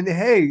in, then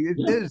hey, it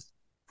is.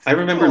 I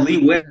remember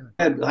Lee Webb.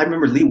 I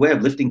remember Lee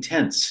Webb lifting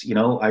tents.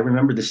 I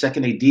remember the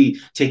second AD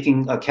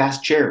taking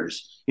cast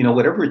chairs.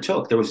 Whatever it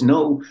took. There was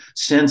no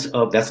sense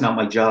of that's not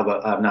my job.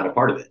 I'm not a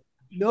part of it.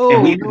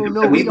 No,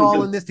 we're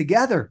all in this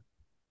together.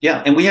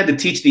 Yeah, and we had to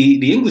teach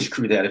the English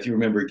crew that. If you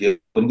remember,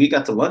 when we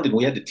got to London,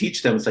 we had to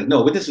teach them. It's like,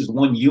 no, but this is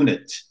one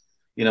unit.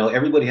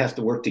 Everybody has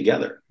to work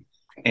together,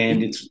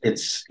 and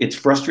it's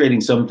frustrating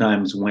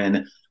sometimes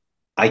when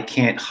I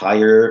can't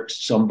hire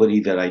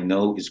somebody that I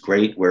know is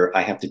great, where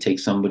I have to take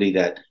somebody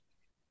that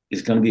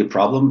is going to be a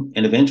problem.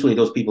 And eventually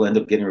those people end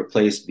up getting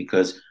replaced,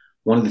 because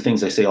one of the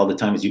things I say all the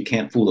time is you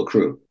can't fool a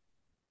crew.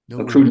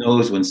 A crew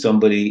knows when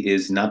somebody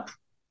is not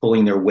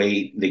pulling their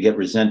weight, they get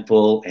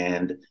resentful,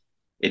 and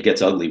it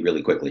gets ugly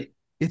really quickly.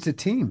 It's a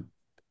team.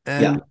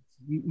 And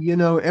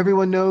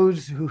everyone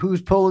knows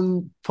who's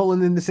pulling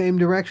in the same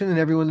direction, and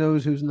everyone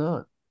knows who's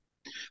not.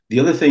 The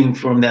other thing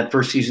from that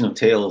first season of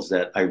Tales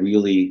that I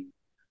really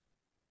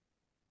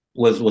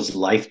was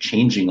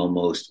life-changing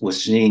almost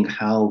was seeing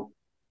how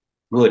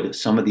good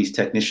some of these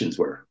technicians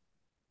were.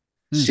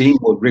 Seeing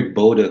what Rick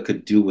Boda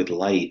could do with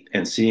light,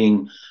 and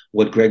seeing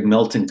what Greg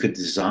Melton could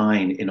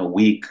design in a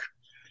week,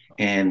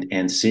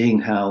 and seeing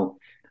how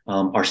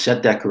our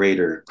set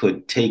decorator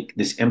could take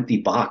this empty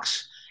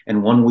box,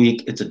 and one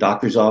week it's a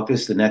doctor's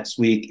office, the next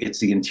week it's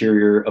the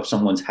interior of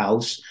someone's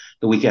house,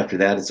 The week after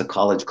that, it's a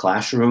college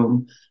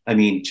classroom. I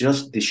mean,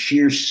 just the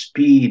sheer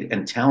speed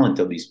and talent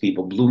of these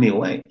people blew me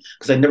away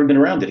because I'd never been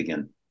around it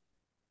again.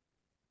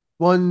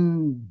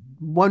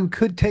 One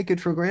could take it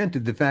for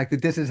granted, the fact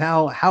that this is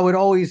how it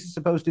always is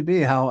supposed to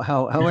be,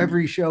 how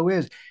every show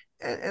is.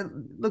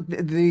 And look,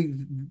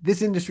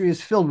 this industry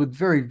is filled with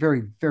very,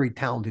 very, very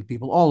talented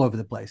people all over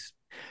the place.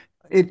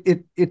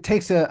 It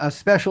takes a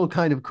special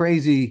kind of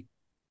crazy,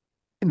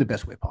 in the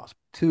best way possible,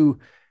 to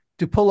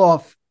pull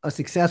off a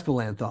successful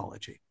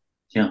anthology.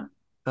 Yeah.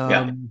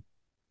 Yeah.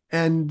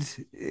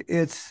 And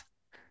it's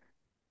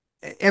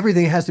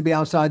everything has to be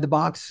outside the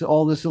box,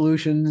 all the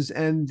solutions.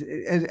 And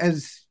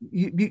as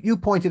you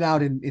pointed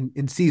out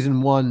in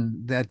season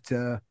one,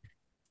 that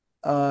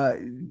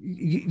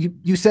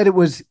you said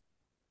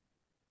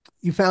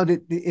you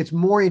found it's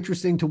more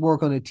interesting to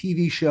work on a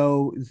TV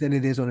show than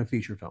it is on a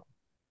feature film.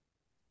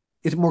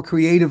 It's more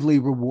creatively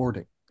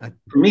rewarding.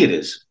 For me, it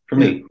is. For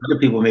me, other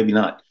people maybe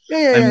not.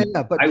 Yeah.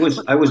 But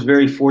I was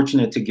very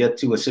fortunate to get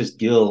to assist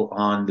Gil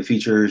on the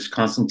features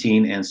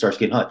Constantine and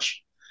Starsky and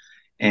Hutch,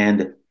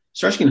 and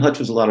Starsky and Hutch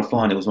was a lot of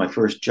fun. It was my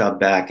first job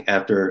back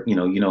after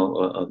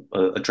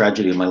a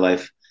tragedy in my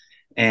life,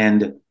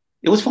 and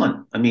it was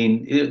fun. I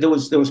mean, there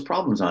was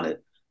problems on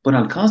it, but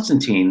on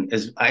Constantine,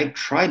 as I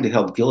tried to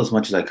help Gil as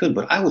much as I could,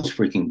 but I was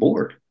freaking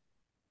bored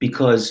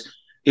because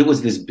it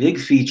was this big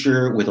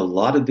feature with a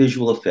lot of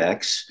visual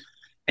effects.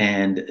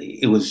 And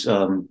it was,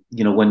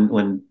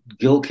 when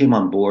Gil came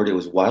on board, it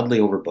was wildly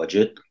over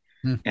budget,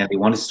 and they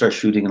wanted to start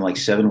shooting in like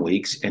 7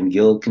 weeks. And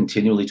Gil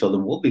continually told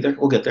them, "We'll be there,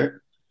 we'll get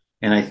there."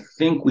 And I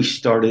think we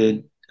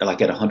started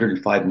like at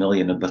 105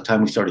 million. And by the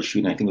time we started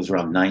shooting, I think it was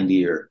around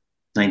 90 or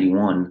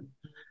 91.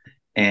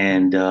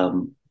 And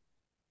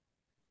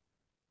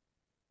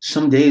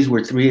some days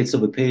were 3/8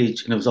 of a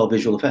page, and it was all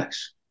visual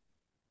effects.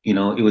 It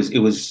was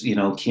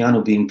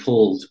Keanu being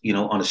pulled,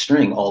 on a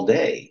string all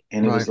day,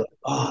 and it was like,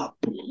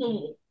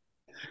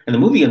 and the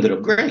movie ended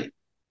up great,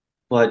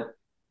 but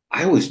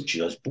I was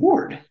just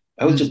bored.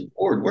 I was just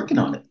bored working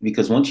on it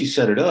because once you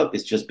set it up,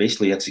 it's just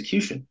basically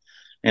execution.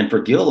 And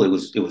for Gil, it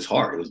was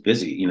hard. It was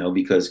busy,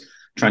 because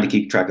trying to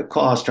keep track of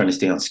costs, trying to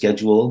stay on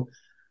schedule.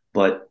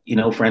 But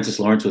Francis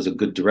Lawrence was a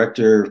good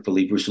director.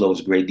 Philippe Rousselot was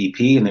a great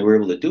DP, and they were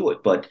able to do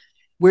it. But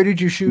where did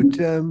you shoot?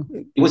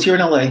 It was here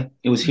in LA.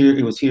 It was here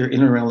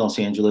in and around Los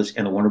Angeles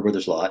and the Warner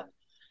Brothers lot.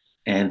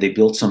 And they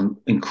built some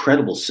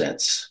incredible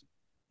sets.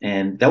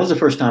 And that was the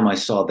first time I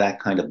saw that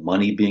kind of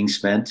money being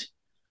spent.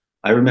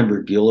 I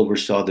remember Gil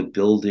oversaw the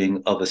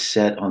building of a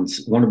set on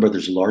Warner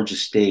Brothers'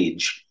 largest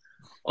stage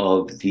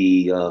of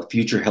the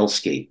Future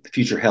Hellscape,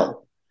 Future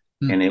Hell.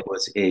 And it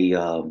was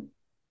a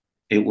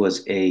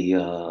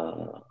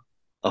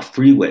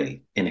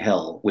freeway in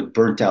hell with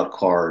burnt out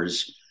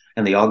cars,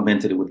 and they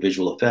augmented it with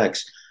visual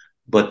effects.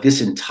 But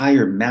this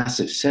entire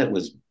massive set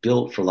was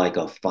built for like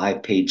a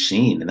 5-page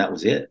scene, and that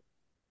was it.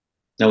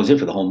 That was it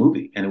for the whole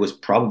movie. And it was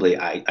probably,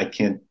 I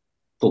can't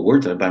put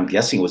words on it, but I'm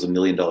guessing it was $1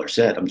 million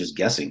set. I'm just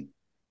guessing.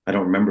 I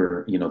don't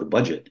remember, the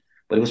budget,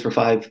 but it was for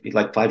 5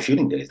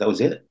 shooting days. That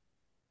was it.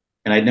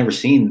 And I'd never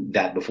seen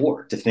that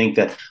before. To think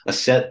that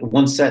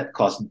one set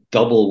cost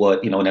double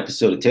what, an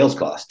episode of Tales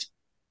cost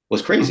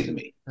was crazy to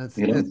me. That's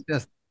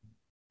just,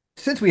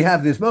 since we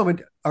have this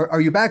moment, are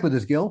you back with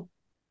us, Gil?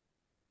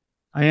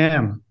 I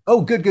am.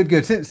 Oh,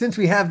 good. Since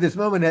we have this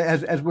moment,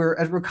 as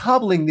we're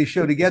cobbling this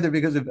show together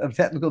because of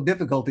technical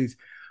difficulties,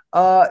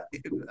 yes,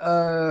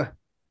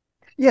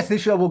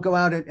 this show will go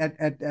out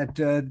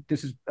at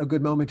this is a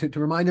good moment to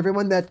remind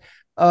everyone that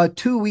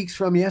 2 weeks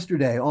from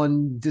yesterday,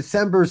 on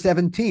December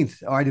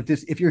 17th. All right,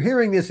 if you're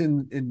hearing this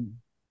in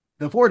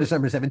before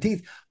December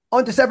 17th,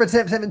 on December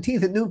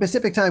 17th at noon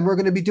Pacific time, we're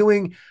going to be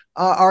doing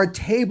our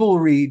table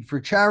read for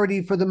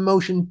Charity for the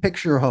Motion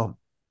Picture Home.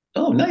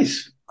 Oh,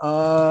 nice.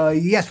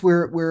 Yes,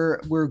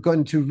 we're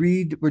going to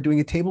read. We're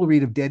doing a table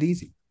read of Dead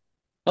Easy.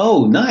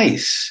 Oh,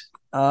 nice.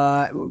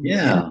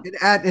 Yeah.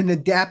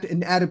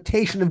 An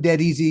adaptation of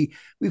Dead Easy.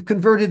 We've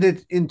converted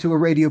it into a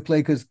radio play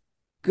because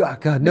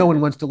God, no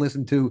one wants to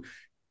listen to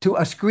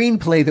a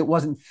screenplay that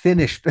wasn't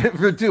finished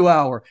for 2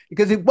 hours,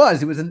 because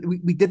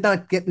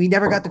we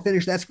never got to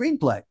finish that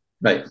screenplay.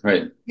 Right.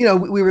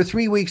 We were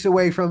 3 weeks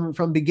away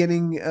from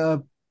beginning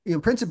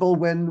principle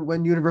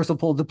when Universal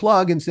pulled the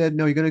plug and said,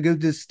 no, you're going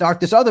to start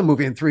this other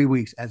movie in 3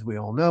 weeks, as we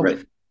all know.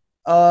 Right.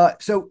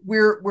 So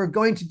we're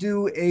going to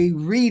do a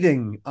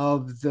reading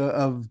of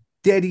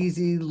Dead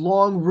Easy,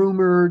 long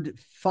rumored,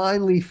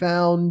 finally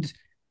found,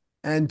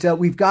 and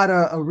we've got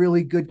a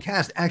really good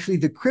cast. Actually,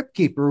 the Crypt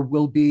Keeper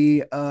will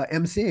be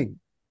emceeing.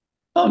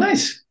 Oh,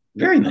 nice.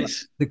 Very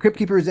nice. The Crypt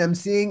Keeper is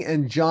emceeing,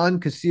 and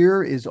John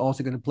Kassir is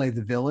also going to play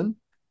the villain.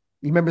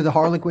 You remember the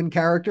Harlequin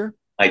character?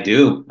 I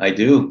do.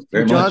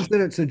 Very much.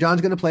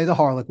 John's going to play the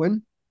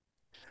Harlequin.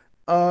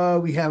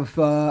 We have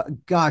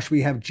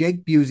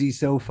Jake Busey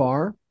so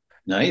far.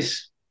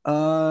 Nice. And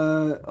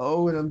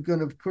I'm going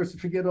to, of course,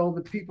 forget all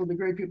the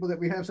great people that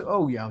we have. So,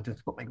 I'll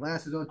just put my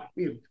glasses on.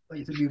 We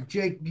have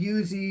Jake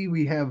Busey.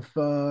 We have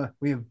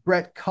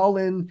Brett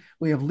Cullen.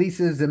 We have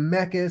Lisa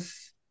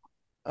Zemeckis.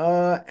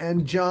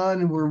 and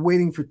John. We're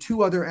waiting for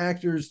 2 other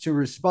actors to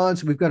respond.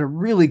 So we've got a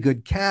really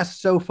good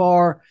cast so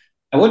far.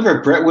 I wonder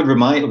if Brett would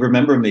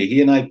remember me.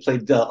 He and I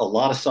played a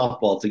lot of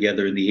softball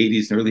together in the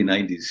 80s and early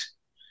 90s.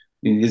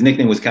 His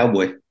nickname was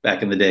Cowboy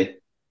back in the day.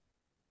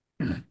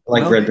 I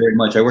like Brett very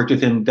much. I worked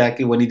with him back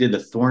when he did the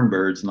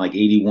Thornbirds in like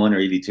 81 or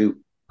 82.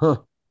 Huh.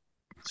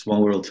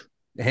 Small world.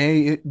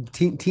 Hey,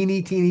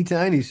 teeny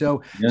tiny.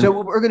 So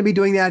we're going to be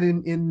doing that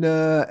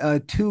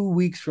in 2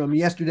 weeks from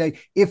yesterday.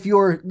 If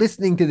you're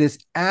listening to this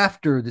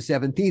after the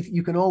 17th,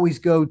 you can always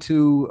go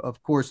to,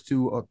 of course,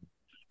 to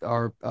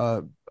our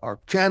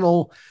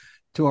channel,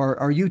 to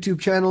our YouTube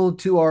channel,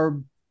 to our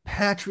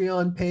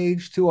Patreon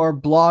page, to our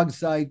blog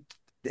site,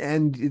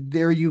 and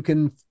there you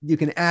can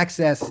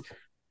access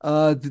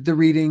the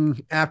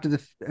reading after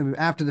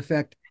the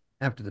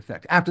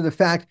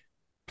fact.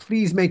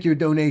 Please make your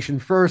donation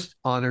first,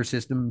 honor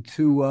system,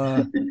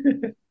 to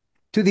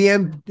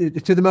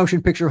the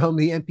Motion Picture Home,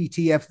 the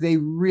MPTF. They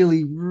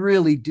really,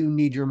 really do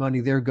need your money.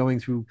 They're going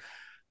through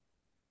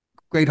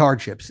great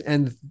hardships,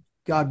 and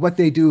God, what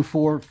they do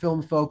for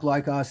film folk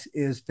like us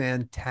is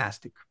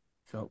fantastic.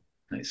 So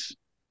nice.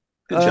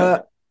 Good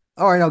job.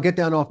 All right, I'll get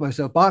down off my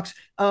soapbox.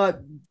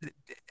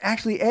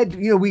 Actually, Ed,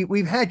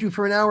 we've had you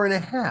for an hour and a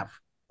half.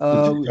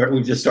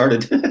 We just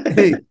started.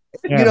 Hey,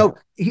 yeah.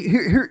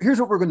 Here's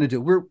what we're going to do.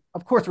 We're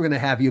going to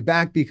have you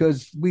back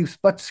because we've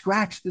but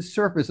scratched the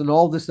surface and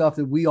all the stuff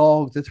that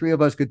the 3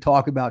 of us could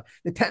talk about.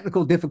 The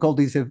technical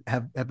difficulties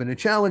have been a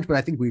challenge, but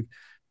I think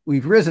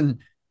we've risen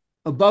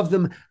above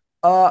them.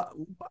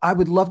 I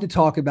would love to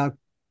talk about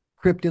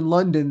Crypt in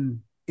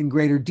London in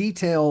greater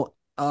detail.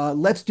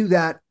 Let's do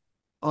that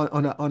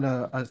on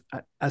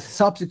a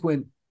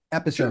subsequent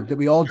episode that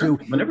we all do.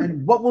 Whenever.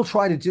 And what we'll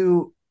try to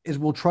do is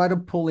we'll try to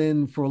pull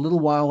in for a little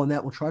while, and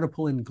that we'll try to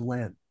pull in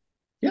Glenn.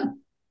 Yeah,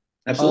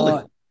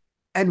 absolutely.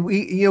 And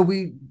it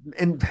would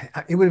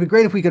have been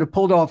great if we could have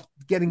pulled off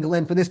getting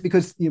Glenn for this,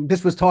 because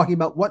this was talking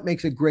about what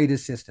makes a great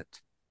assistant.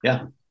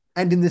 Yeah.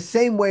 And in the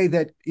same way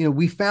that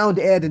we found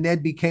Ed, and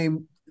Ed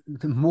became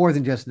more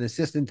than just an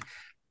assistant,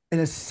 an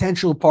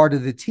essential part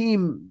of the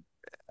team.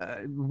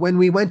 When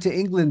we went to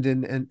England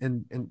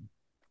and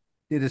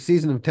did a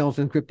season of Tales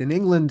from the Crypt in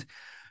England,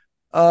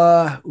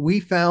 we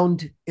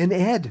found an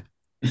Ed.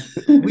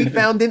 We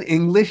found an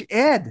English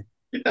Ed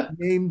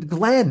named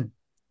Glenn,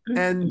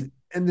 and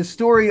the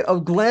story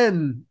of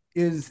Glenn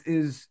is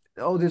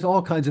there's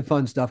all kinds of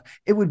fun stuff.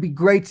 It would be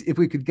great if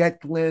we could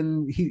get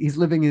Glenn. He's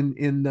living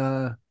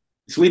in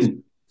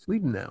Sweden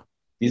now.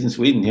 He's in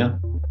Sweden, yeah.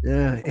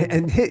 Yeah,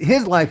 and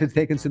his life has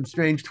taken some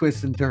strange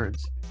twists and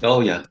turns.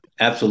 Oh yeah,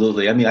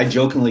 absolutely. I mean, I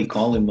jokingly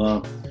call him,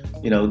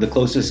 the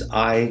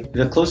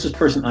closest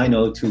person I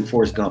know to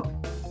Forrest Gump.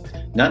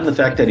 Not in the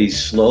fact that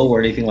he's slow or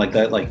anything like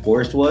that, like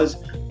Forrest was,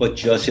 but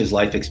just his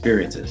life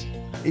experiences.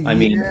 I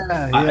mean,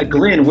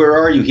 Glenn, where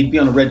are you? He'd be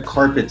on a red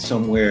carpet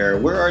somewhere.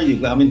 Where are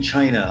you? I'm in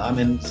China. I'm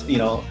in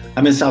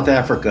South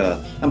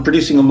Africa. I'm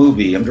producing a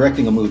movie. I'm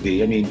directing a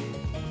movie. I mean,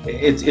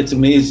 it's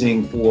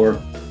amazing.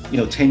 For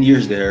 10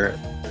 years there,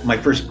 my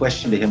first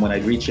question to him when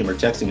I'd reach him or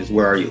text him is,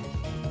 "Where are you?"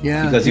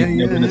 Yeah, because he's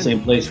never in the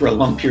same place for a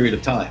long period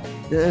of time.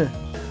 Yeah.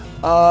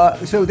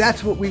 So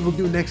that's what we will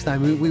do next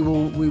time. We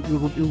will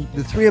do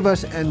the 3 of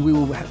us, and we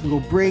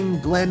will bring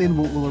Glenn in.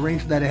 We'll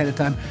arrange for that ahead of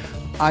time.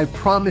 I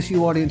promise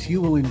you, audience, you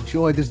will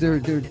enjoy this.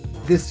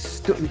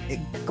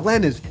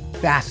 Glenn is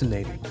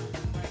fascinating,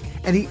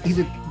 and he's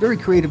a very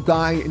creative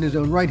guy in his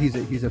own right. He's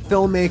a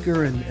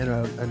filmmaker and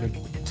a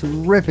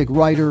terrific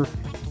writer,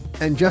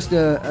 and just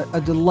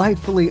a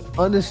delightfully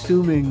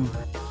unassuming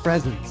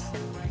presence.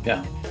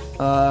 Yeah.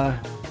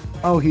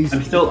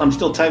 I'm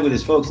still tight with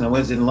his folks, and I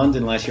was in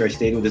London last year. I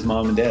stayed with his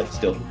mom and dad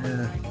still.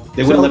 Yeah.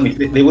 They wouldn't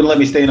let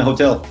me stay in a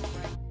hotel.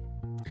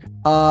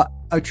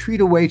 A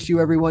treat awaits you,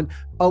 everyone.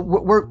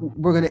 We're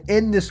going to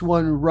end this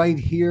one right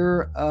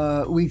here.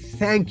 We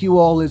thank you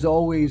all, as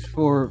always,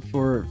 for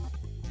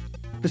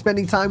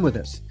spending time with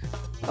us.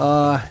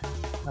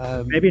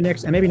 Maybe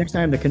next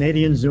time the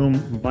Canadian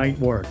Zoom might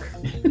work.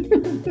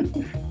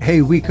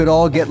 Hey, we could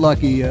all get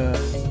lucky.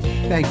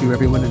 Thank you,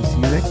 everyone, and see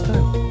you next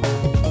time.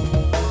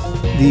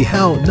 The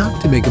How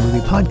Not to Make a Movie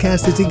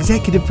podcast is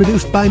executive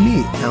produced by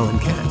me, Alan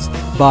Katz,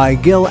 by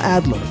Gil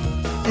Adler,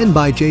 and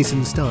by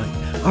Jason Stein.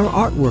 Our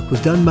artwork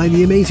was done by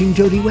the amazing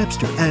Jody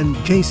Webster, and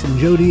Jason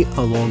Jody,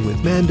 along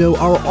with Mando,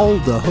 are all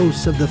the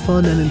hosts of the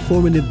fun and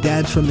informative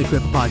Dads from the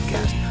Crypt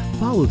podcast.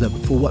 Follow them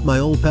for what my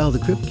old pal the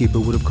Crypt Keeper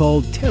would have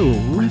called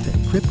terrific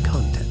crypt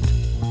content.